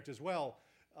serious subject as well.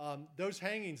 Those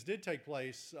hangings did take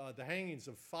place. The hangings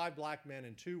of 5 black men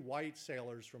and 2 white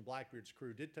sailors from Blackbeard's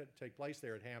crew did take place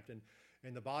there at Hampton,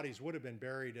 and the bodies would have been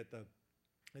buried at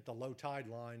the low tide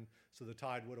line, so the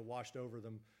tide would have washed over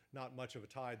them. Not much of a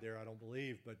tide there, I don't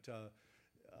believe, but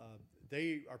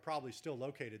they are probably still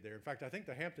located there. In fact, I think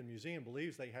the Hampton Museum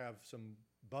believes they have some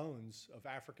bones of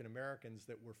African Americans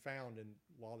that were found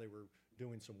while they were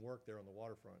doing some work there on the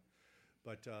waterfront.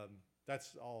 But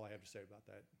that's all I have to say about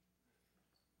that.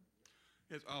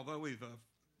 Yes, although we've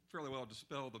fairly well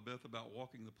dispelled the myth about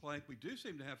walking the plank, we do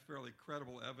seem to have fairly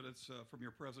credible evidence from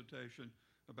your presentation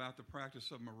about the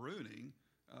practice of marooning,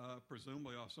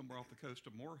 presumably somewhere off the coast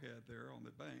of Moorhead there on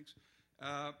the banks.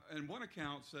 And one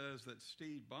account says that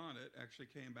Stede Bonnet actually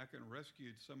came back and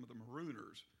rescued some of the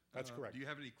marooners. That's correct. Do you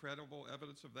have any credible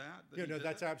evidence of that? Yeah, no,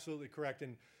 that's absolutely correct.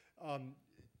 And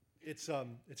it's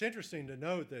interesting to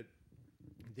note that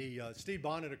the Stede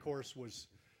Bonnet, of course, was,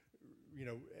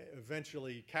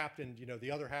 eventually captained, the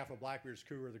other half of Blackbeard's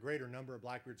crew, or the greater number of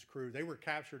Blackbeard's crew. They were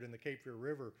captured in the Cape Fear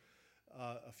River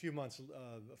a few months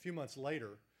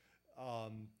later,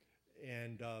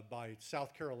 and by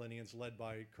South Carolinians led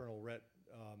by Colonel Rhett.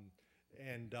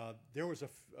 And there was a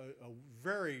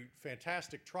very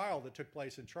fantastic trial that took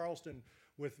place in Charleston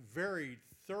with very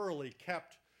thoroughly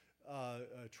kept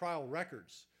trial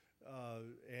records.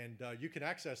 And you can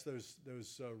access those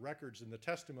records and the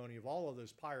testimony of all of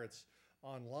those pirates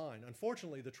online.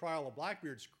 Unfortunately, the trial of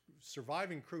Blackbeard's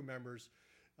surviving crew members,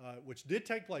 which did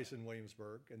take place in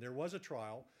Williamsburg, and there was a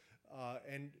trial,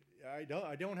 and I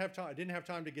didn't have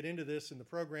time to get into this in the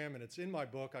program, and it's in my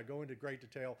book. I go into great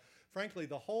detail. Frankly,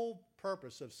 the whole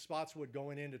purpose of Spotswood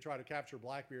going in to try to capture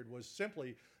Blackbeard was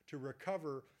simply to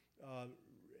recover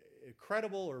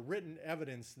credible or written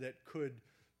evidence that could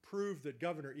prove that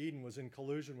Governor Eden was in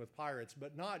collusion with pirates,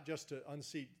 but not just to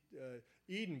unseat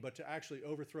Eden, but to actually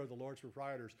overthrow the Lords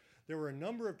Proprietors. There were a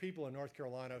number of people in North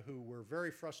Carolina who were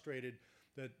very frustrated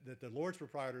that the Lords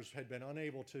Proprietors had been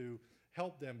unable to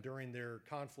help them during their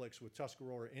conflicts with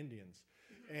Tuscarora Indians.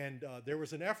 And there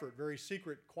was an effort, very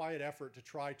secret, quiet effort, to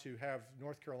try to have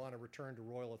North Carolina return to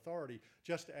royal authority,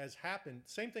 just as happened.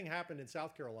 Same thing happened in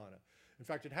South Carolina. In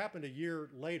fact, it happened a year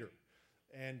later.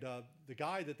 And the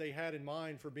guy that they had in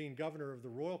mind for being governor of the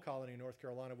royal colony in North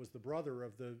Carolina was the brother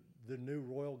of the new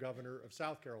royal governor of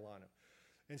South Carolina.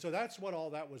 And so that's what all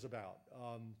that was about.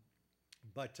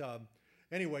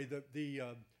 Anyway,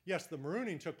 yes, the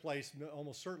marooning took place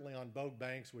almost certainly on Bogue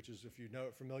Banks, which is, if you know,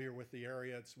 familiar with the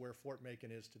area, it's where Fort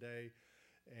Macon is today.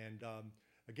 And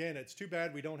again, it's too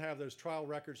bad we don't have those trial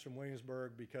records from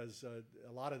Williamsburg, because a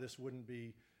lot of this wouldn't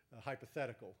be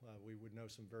hypothetical. We would know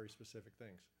some very specific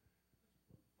things.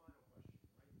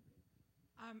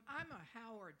 I'm a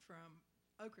Howard from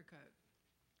Ocracoke.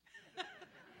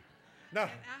 No.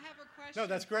 And I have a question. No,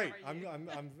 that's great. for you.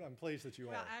 I'm pleased that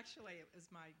you Well, are. actually, it was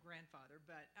my grandfather.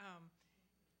 But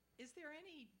is there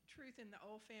any truth in the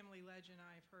old family legend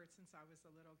I've heard since I was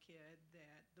a little kid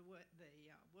that the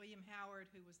William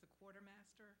Howard, who was the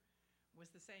quartermaster, was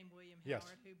the same William Yes.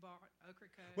 Howard who bought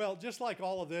Ocracoke? Well, just like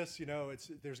all of this, you know,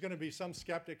 there's going to be some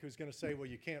skeptic who's going to say, well,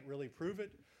 you can't really prove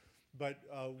it. But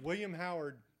William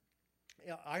Howard,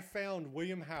 I found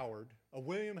William Howard, a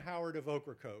William Howard of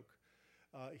Ocracoke.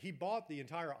 He bought the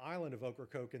entire island of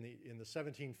Ocracoke in the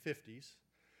 1750s.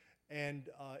 And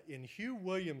in Hugh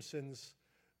Williamson's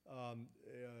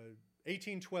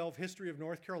 1812 History of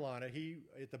North Carolina,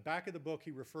 at the back of the book,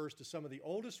 he refers to some of the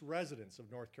oldest residents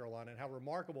of North Carolina and how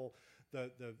remarkable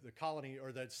the colony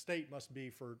or that state must be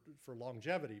for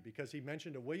longevity, because he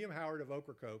mentioned a William Howard of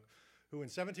Ocracoke who in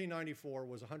 1794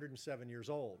 was 107 years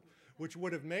old, which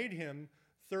would have made him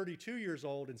 32 years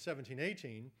old in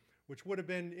 1718, which would have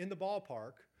been in the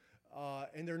ballpark.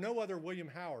 And there are no other William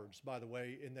Howards, by the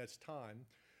way, in this time.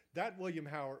 That William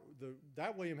Howard,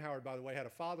 by the way, had a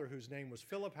father whose name was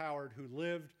Philip Howard, who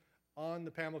lived on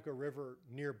the Pamlico River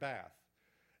near Bath.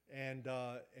 And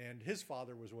his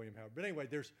father was William Howard. But anyway,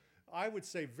 there's, I would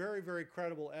say, very, very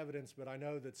credible evidence, but I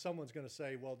know that someone's going to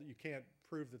say, well, you can't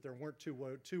prove that there weren't two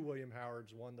William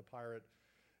Howards, one the pirate,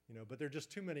 you know, but there are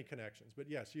just too many connections. But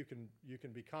yes, you can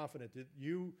be confident that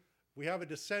we have a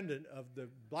descendant of the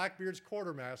Blackbeard's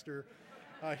quartermaster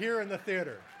here in the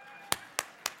theater.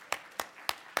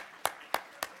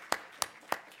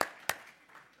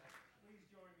 Please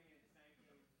join me in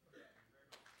thanking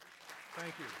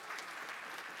Thank you.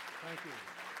 Thank you.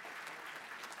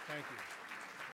 Thank you.